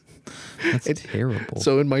 That's terrible.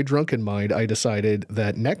 So in my drunken mind, I decided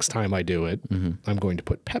that next time I do it, I'm going to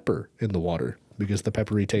put pepper in the water because the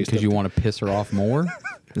peppery taste. Because you want to piss her off more?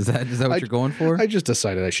 Is that what you're going for? I just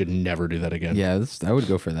decided I should never do that again. Yeah, I would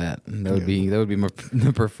go for that. That would be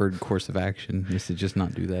the preferred course of action is to just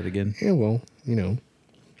not do that again. Yeah, well,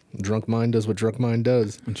 drunk mind does what drunk mind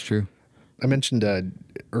does. It's true. I mentioned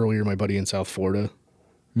earlier my buddy in South Florida.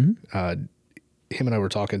 Him and I were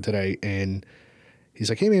talking today, and he's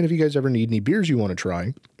like, hey, man, if you guys ever need any beers you want to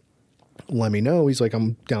try, let me know. He's like,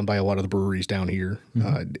 I'm down by a lot of the breweries down here,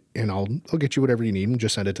 and I'll get you whatever you need and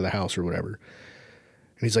just send it to the house or whatever.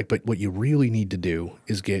 And he's like, but what you really need to do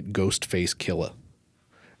is get Ghostface Killa.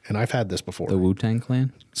 And I've had this before. The Wu-Tang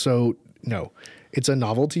Clan? So, no. It's a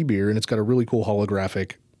novelty beer, and it's got a really cool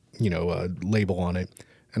holographic, label on it.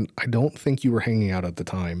 And I don't think you were hanging out at the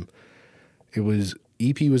time. It was,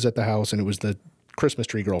 EP was at the house, and it was the Christmas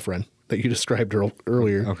tree girlfriend that you described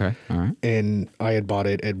earlier. Okay, all right. And I had bought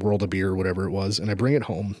it at World of Beer or whatever it was, and I bring it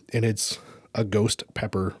home, and it's a ghost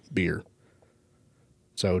pepper beer.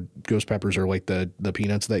 So ghost peppers are like the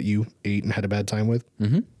peanuts that you ate and had a bad time with.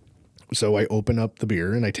 Mm-hmm. So I open up the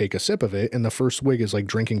beer and I take a sip of it, and the first swig is like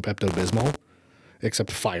drinking Pepto-Bismol,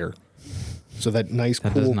 except fire. So that nice,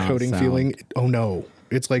 cool coating feeling. Oh no,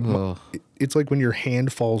 it's like it's like when your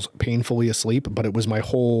hand falls painfully asleep, but it was my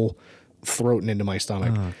whole throat and into my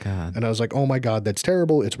stomach. Oh God! And I was like, oh my God, that's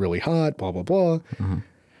terrible. It's really hot. Blah blah blah. Mm-hmm.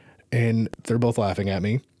 And they're both laughing at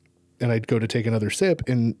me. And I'd go to take another sip,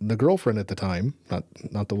 and the girlfriend at the time,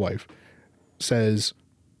 not the wife, says,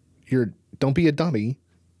 don't be a dummy.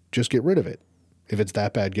 Just get rid of it. If it's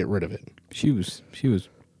that bad, get rid of it. She was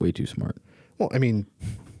way too smart. Well, I mean,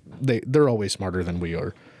 they're always smarter than we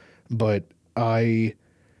are. But I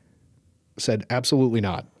said, absolutely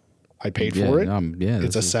not. I paid for it.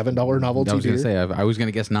 It's a $7 novelty beer. I was going to say, I was going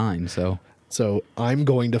to guess $9, So I'm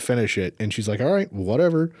going to finish it. And she's like, all right,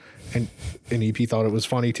 whatever. And EP thought it was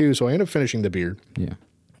funny too. So I ended up finishing the beer. Yeah.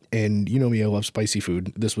 And you know me, I love spicy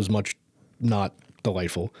food. This was much not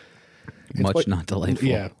delightful. Much not delightful.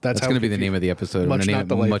 Yeah. That's going to be the name of the episode. Much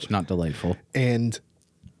not delightful. And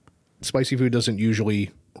spicy food doesn't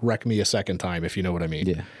usually wreck me a second time, if you know what I mean.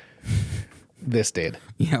 Yeah. This did.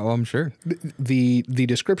 Yeah, well, I'm sure. The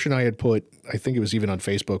description I had put, I think it was even on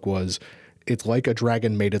Facebook, was, it's like a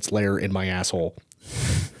dragon made its lair in my asshole.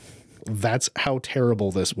 That's how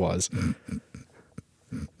terrible this was.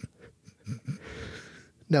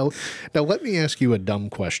 Now let me ask you a dumb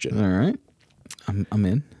question. All right. I'm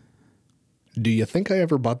in. Do you think I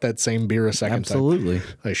ever bought that same beer a second time? Absolutely.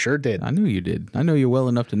 I sure did. I knew you did. I know you well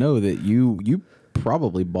enough to know that you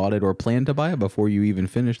probably bought it or planned to buy it before you even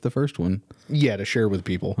finished the first one. Yeah, to share with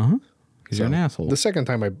people. Uh-huh. Because you're an asshole. The second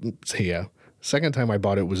time I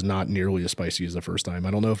bought it was not nearly as spicy as the first time.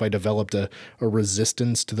 I don't know if I developed a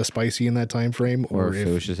resistance to the spicy in that time frame, or if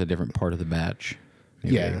it was just a different part of the batch.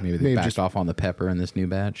 Maybe they backed off on the pepper in this new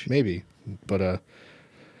batch. Maybe, but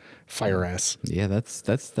fire ass. Yeah, that's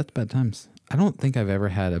bad times. I don't think I've ever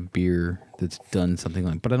had a beer that's done something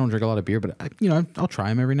like. But I don't drink a lot of beer. But I'll try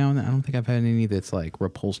them every now and then. I don't think I've had any that's like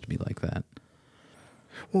repulsed me like that.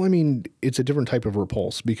 Well, I mean, it's a different type of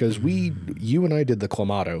repulse because you and I did the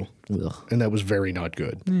Clamato, and that was very not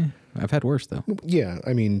good. I've had worse though. Yeah,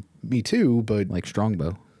 I mean, me too, but like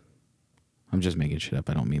Strongbow. I'm just making shit up.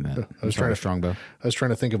 I don't mean that. I was trying to Strongbow. I was trying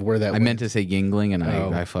to think of where that. I meant to say Yingling, and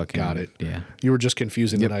I fucking got it. Yeah, you were just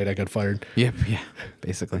confusing the night I got fired. Yep, yeah,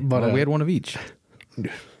 basically. But we had one of each.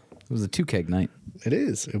 It was a 2-keg night.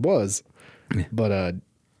 It was. Yeah. But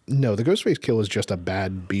no, the Ghostface Kill is just a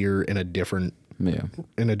bad beer in a different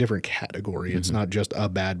category. Mm-hmm. It's not just a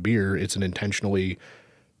bad beer. It's an intentionally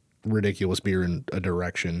ridiculous beer in a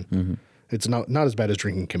direction. Mm-hmm. It's not as bad as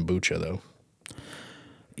drinking kombucha though.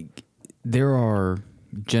 There are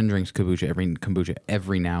Jen drinks kombucha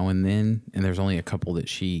every now and then, and there's only a couple that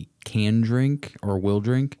she can drink or will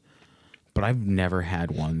drink. But I've never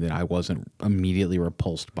had one that I wasn't immediately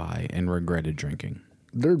repulsed by and regretted drinking.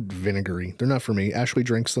 They're vinegary. They're not for me. Ashley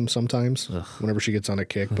drinks them sometimes whenever she gets on a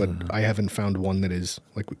kick, but I haven't found one that is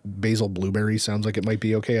like basil blueberry. Sounds like it might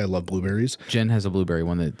be okay. I love blueberries. Jen has a blueberry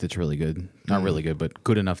one that's really good. Not really good, but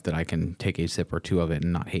good enough that I can take a sip or two of it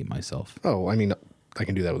and not hate myself. Oh, I mean, I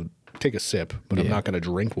can do that take a sip, but I'm not going to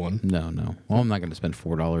drink one. No. Well, I'm not going to spend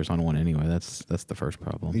 $4 on one anyway. That's the first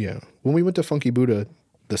problem. Yeah. When we went to Funky Buddha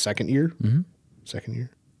the second year,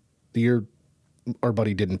 the year our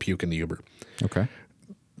buddy didn't puke in the Uber. Okay.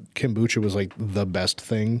 Kombucha was like the best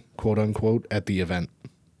thing, quote unquote, at the event.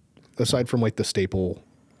 Aside from like the staple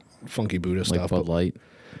Funky Buddha stuff. Like Bud Light?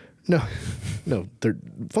 No.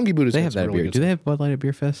 Funky Buddha's they have that really beer. Do they have Bud Light at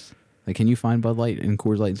Beer Fest? Like, can you find Bud Light and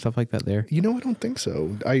Coors Light and stuff like that there? I don't think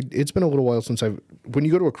so. It's been a little while since when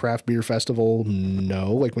you go to a craft beer festival,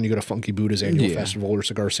 no. Like when you go to Funky Buddha's annual festival or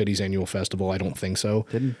Cigar City's annual festival, I don't think so.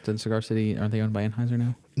 Didn't Cigar City, aren't they owned by Anheuser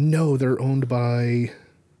now? No, they're owned by,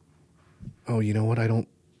 you know what?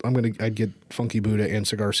 I'd get Funky Buddha and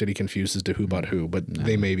Cigar City confused as to who bought who, but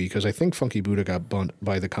they may be, because I think Funky Buddha got bought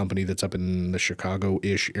by the company that's up in the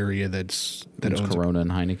Chicago-ish area that owns Corona and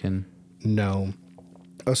Heineken. No.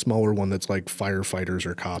 A smaller one that's like firefighters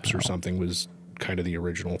or cops or something was kind of the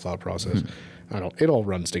original thought process. It all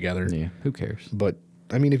runs together. Yeah, who cares? But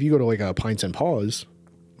I mean, if you go to like a Pints and Paws,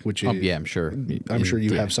 which is, Yeah, I'm sure. I'm sure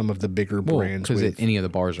you have some of the bigger brands because with any of the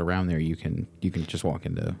bars around there, you can just walk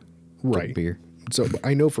into right beer. So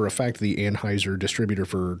I know for a fact the Anheuser distributor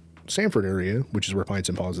for Sanford area, which is where Pints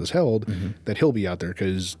and Paws is held, that he'll be out there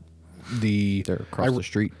because They're across the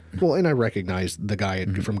street. Well, and I recognize the guy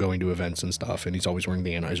from going to events and stuff, and he's always wearing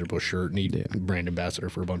the Anheuser-Busch shirt, and he's brand ambassador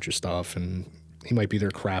for a bunch of stuff, and he might be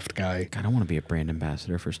their craft guy. God, I want to be a brand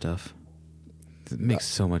ambassador for stuff. It makes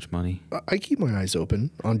so much money. I keep my eyes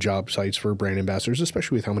open on job sites for brand ambassadors,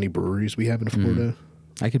 especially with how many breweries we have in Florida.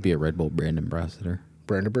 I could be a Red Bull brand ambassador.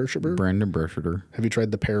 Brand ambassador? Brand ambassador. Have you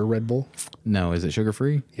tried the pear Red Bull? No, is it sugar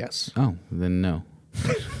free? Yes. Oh, then no.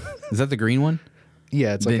 Is that the green one?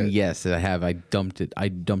 Yeah, it's like Then yes, I have. I dumped it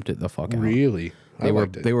the fuck out. Really? They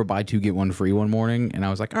were buy two get one free one morning, and I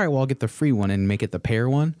was like, all right, well, I'll get the free one and make it the pear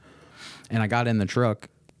one. And I got in the truck,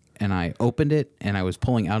 and I opened it, and I was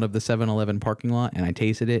pulling out of the 7-Eleven parking lot, and I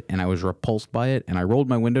tasted it, and I was repulsed by it, and I rolled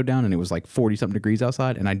my window down, and it was like 40-something degrees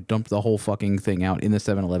outside, and I dumped the whole fucking thing out in the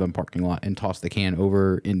 7-Eleven parking lot and tossed the can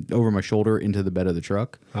over my shoulder into the bed of the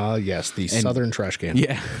truck. Yes, the Southern trash can.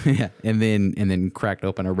 Yeah, yeah, and then cracked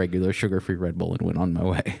open a regular sugar-free Red Bull and went on my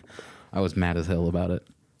way. I was mad as hell about it.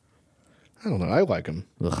 I don't know. I like them.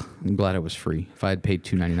 Ugh, I'm glad it was free. If I had paid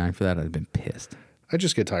 $2.99 for that, I'd have been pissed. I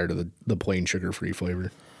just get tired of the plain sugar-free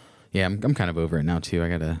flavor. Yeah, I'm kind of over it now too.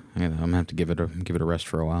 I'm gonna have to give it a rest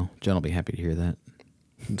for a while. Jen will be happy to hear that.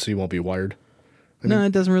 So you won't be wired? No,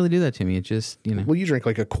 it doesn't really do that to me. It just, Well, you drink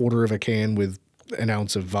like a quarter of a can with an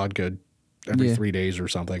ounce of vodka every 3 days or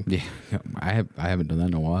something. Yeah, I haven't done that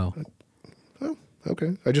in a while. Oh,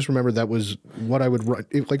 okay. I just remember that was what I would run.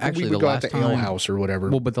 Actually, we would go out to Ale House or whatever.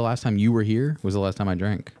 Well, but the last time you were here was the last time I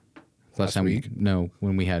drank. Last week? No,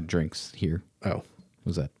 when we had drinks here. Oh.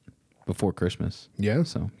 Was that before Christmas? Yeah.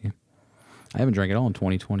 So, yeah. I haven't drank at all in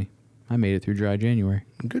 2020. I made it through dry January.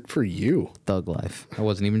 Good for you. Thug life. I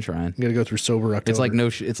wasn't even trying. You got to go through sober October. It's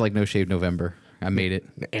like no shave November. I made it.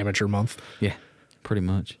 Amateur month. Yeah, pretty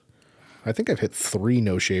much. I think I've hit 3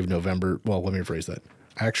 no shave November. Well, let me rephrase that.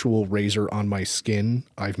 Actual razor on my skin,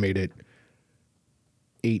 I've made it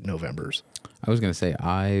 8 Novembers. I was going to say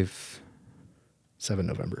 7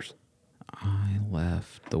 Novembers. I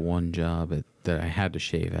left the one job that I had to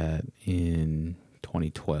shave at in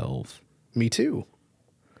 2012. Me too.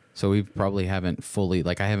 So we probably haven't fully,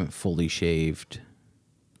 I haven't fully shaved.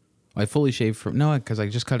 I fully shaved because I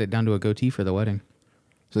just cut it down to a goatee for the wedding.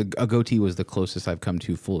 So a goatee was the closest I've come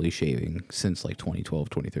to fully shaving since 2012,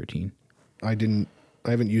 2013. I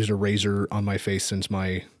haven't used a razor on my face since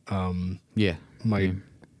my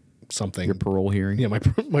something. Your parole hearing? Yeah,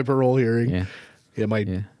 my parole hearing. Yeah. Yeah,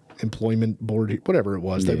 my employment board, whatever it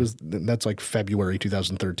was. Yeah. That's like February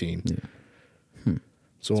 2013. Yeah.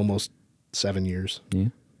 So almost 7 years. Yeah.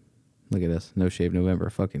 Look at us. No shave November.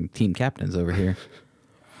 Fucking team captains over here.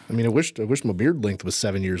 I mean, I wish my beard length was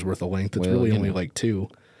 7 years worth of length. It's really only like 2.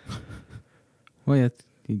 Well, yeah,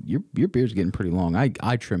 your beard's getting pretty long.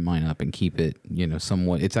 I trim mine up and keep it,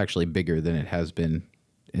 somewhat. It's actually bigger than it has been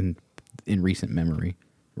in recent memory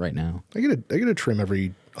right now. I get a trim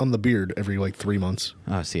on the beard every like 3 months.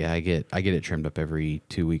 See, I get it trimmed up every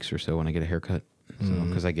 2 weeks or so when I get a haircut. So,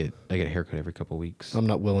 because I get a haircut every couple of weeks. I'm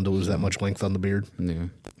not willing to lose that much length on the beard. Yeah.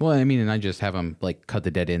 Well, I mean, and I just have them cut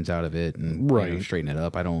the dead ends out of it and straighten it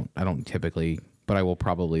up. I don't typically, but I will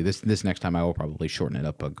probably this next time I will probably shorten it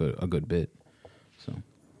up a good bit. So,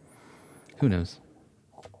 who knows?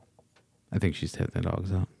 I think she's taking the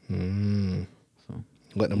dogs out. So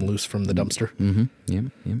letting them loose from the dumpster. Mm-hmm.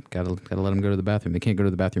 Yep. Gotta let them go to the bathroom. They can't go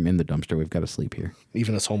to the bathroom in the dumpster. We've got to sleep here.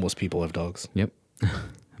 Even us homeless people have dogs. Yep.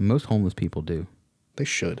 Most homeless people do. They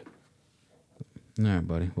should. All right,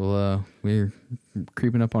 buddy. Well, we're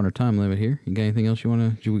creeping up on our time limit here. You got anything else you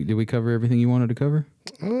want to? Did we cover everything you wanted to cover?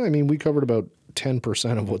 I mean, we covered about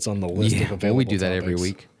 10% of what's on the list of available. Well, we do that every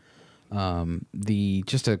topics. week.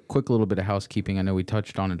 Just a quick little bit of housekeeping. I know we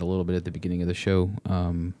touched on it a little bit at the beginning of the show.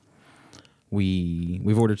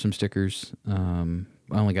 We've ordered some stickers. I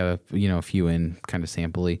only got a few in, kind of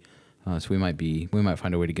sampley. So we might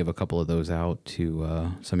find a way to give a couple of those out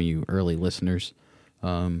to some of you early listeners.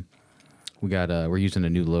 We're using a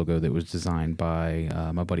new logo that was designed by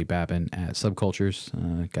my buddy Babin at Subcultures,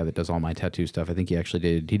 guy that does all my tattoo stuff. I think he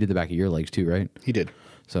did the back of your legs too, right? He did.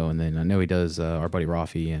 So, and then I know he does our buddy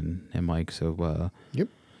Rafi and Mike. So, yep.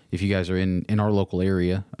 If you guys are in our local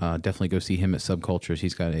area, definitely go see him at Subcultures.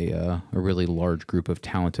 He's got a really large group of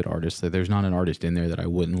talented artists. There's not an artist in there that I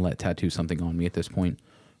wouldn't let tattoo something on me at this point.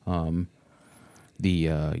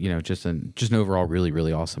 Just an overall really,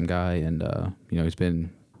 really awesome guy. And, he's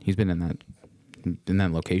been in that in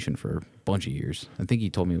that location for a bunch of years. I think he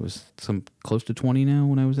told me it was some close to 20 now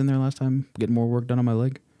when I was in there last time, getting more work done on my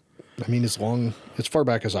leg. I mean, as far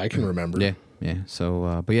back as I can remember. Yeah.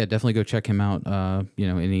 So, but yeah, definitely go check him out.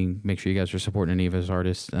 Make sure you guys are supporting any of his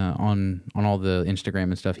artists on all the Instagram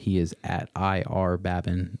and stuff. He is at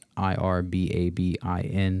IRBabin,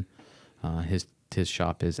 IRBABIN. His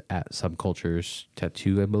shop is at Subcultures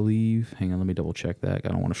Tattoo, I believe. Hang on, let me double check that. I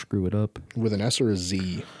don't want to screw it up. With an S or a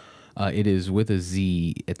Z? It is with a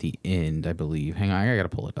Z at the end, I believe. Hang on, I gotta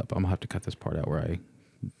pull it up. I'm gonna have to cut this part out where I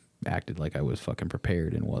acted like I was fucking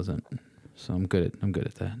prepared and wasn't. So I'm good at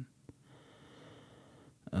that.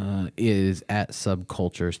 It is at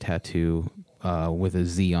Subcultures Tattoo with a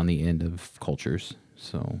Z on the end of cultures.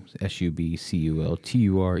 So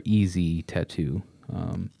SUBCULTUREZ Tattoo.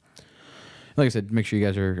 Like I said, make sure you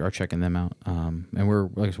guys are checking them out. And we're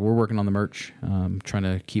working on the merch, trying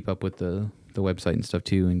to keep up with the website and stuff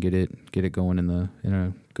too, and get it going in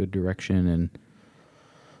a good direction. And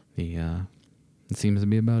it seems to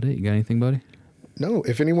be about it. You got anything, buddy? No.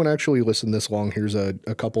 If anyone actually listened this long, here's a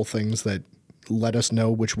couple things that let us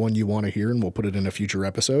know which one you want to hear, and we'll put it in a future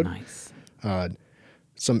episode. Nice.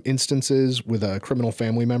 Some instances with criminal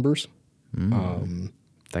family members.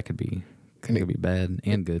 That could be bad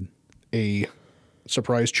and good. A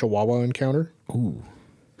surprise Chihuahua encounter. Ooh.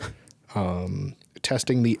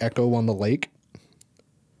 Testing the echo on the lake.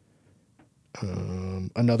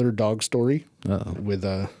 Another dog story. With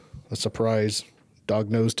a surprise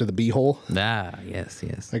dog nose to the beehole. Ah, yes.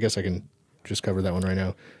 I guess I can just cover that one right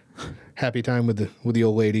now. Happy time with the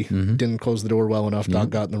old lady. Didn't close the door well enough. Dog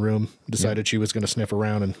got in the room. Decided she was going to sniff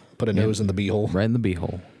around and put a nose in the beehole. Right in the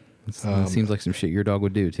beehole. It seems like some shit your dog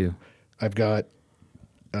would do too. I've got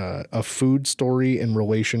a food story in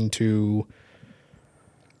relation to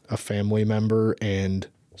a family member and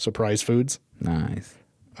surprise foods. Nice.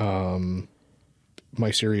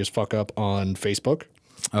 My serious fuck up on Facebook.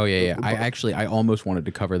 Oh yeah. I almost wanted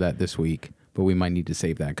to cover that this week, but we might need to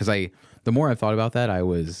save that because the more I thought about that, I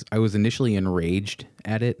was initially enraged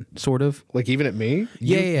at it, sort of. Like even at me?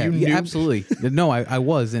 Yeah, absolutely. No, I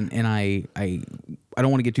was, and I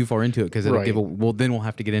don't want to get too far into it because it'll give then we'll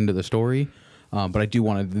have to get into the story. But I do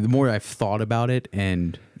want to. The more I've thought about it,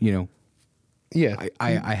 and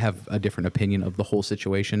I have a different opinion of the whole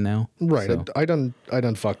situation now. Right. So. I done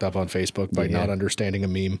fucked up on Facebook by not understanding a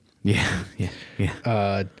meme. Yeah.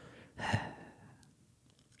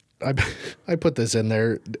 I put this in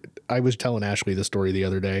there. I was telling Ashley the story the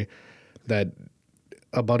other day that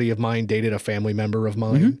a buddy of mine dated a family member of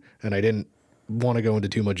mine, and I didn't want to go into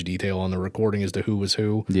too much detail on the recording as to who was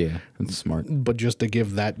who. Yeah, that's smart. But just to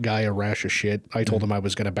give that guy a rash of shit, I told him I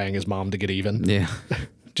was going to bang his mom to get even. Yeah.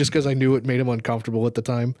 Just because I knew it made him uncomfortable at the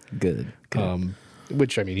time. Good.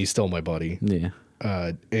 Which, I mean, he's still my buddy. Yeah.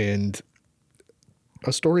 And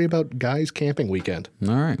a story about guys camping weekend.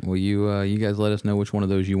 All right. Well, you guys let us know which one of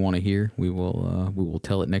those you want to hear. We will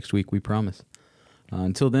tell it next week. We promise.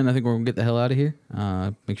 Until then, I think we're gonna get the hell out of here.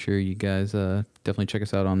 Make sure you guys definitely check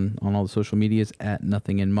us out on all the social medias at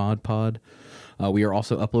Nothing in Mod Pod. We are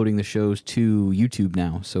also uploading the shows to YouTube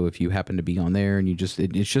now. So if you happen to be on there and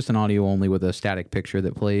it's just an audio only with a static picture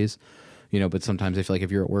that plays, but sometimes if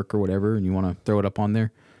you're at work or whatever and you want to throw it up on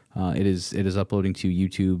there, it is uploading to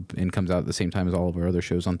YouTube and comes out at the same time as all of our other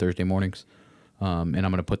shows on Thursday mornings. And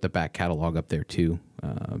I'm going to put the back catalog up there too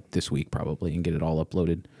this week probably and get it all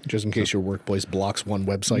uploaded. Just in case your workplace blocks one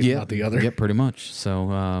website, not the other. Yep, pretty much. So,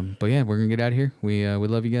 but yeah, we're going to get out of here. We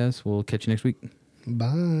love you guys. We'll catch you next week.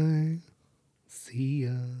 Bye. See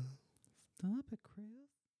ya. Stop it, Chris.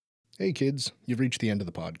 Hey kids, you've reached the end of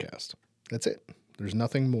the podcast. That's it. There's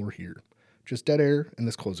nothing more here. Just dead air and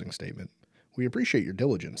this closing statement. We appreciate your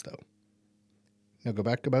diligence though. Now go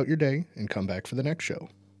back about your day and come back for the next show.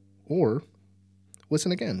 Or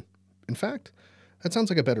listen again. In fact, that sounds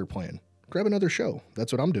like a better plan. Grab another show.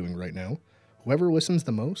 That's what I'm doing right now. Whoever listens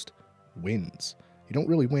the most wins. You don't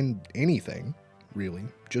really win anything, really.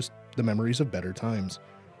 Just the memories of better times,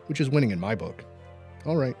 which is winning in my book.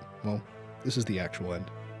 All right, well, this is the actual end.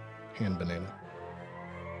 Hand banana.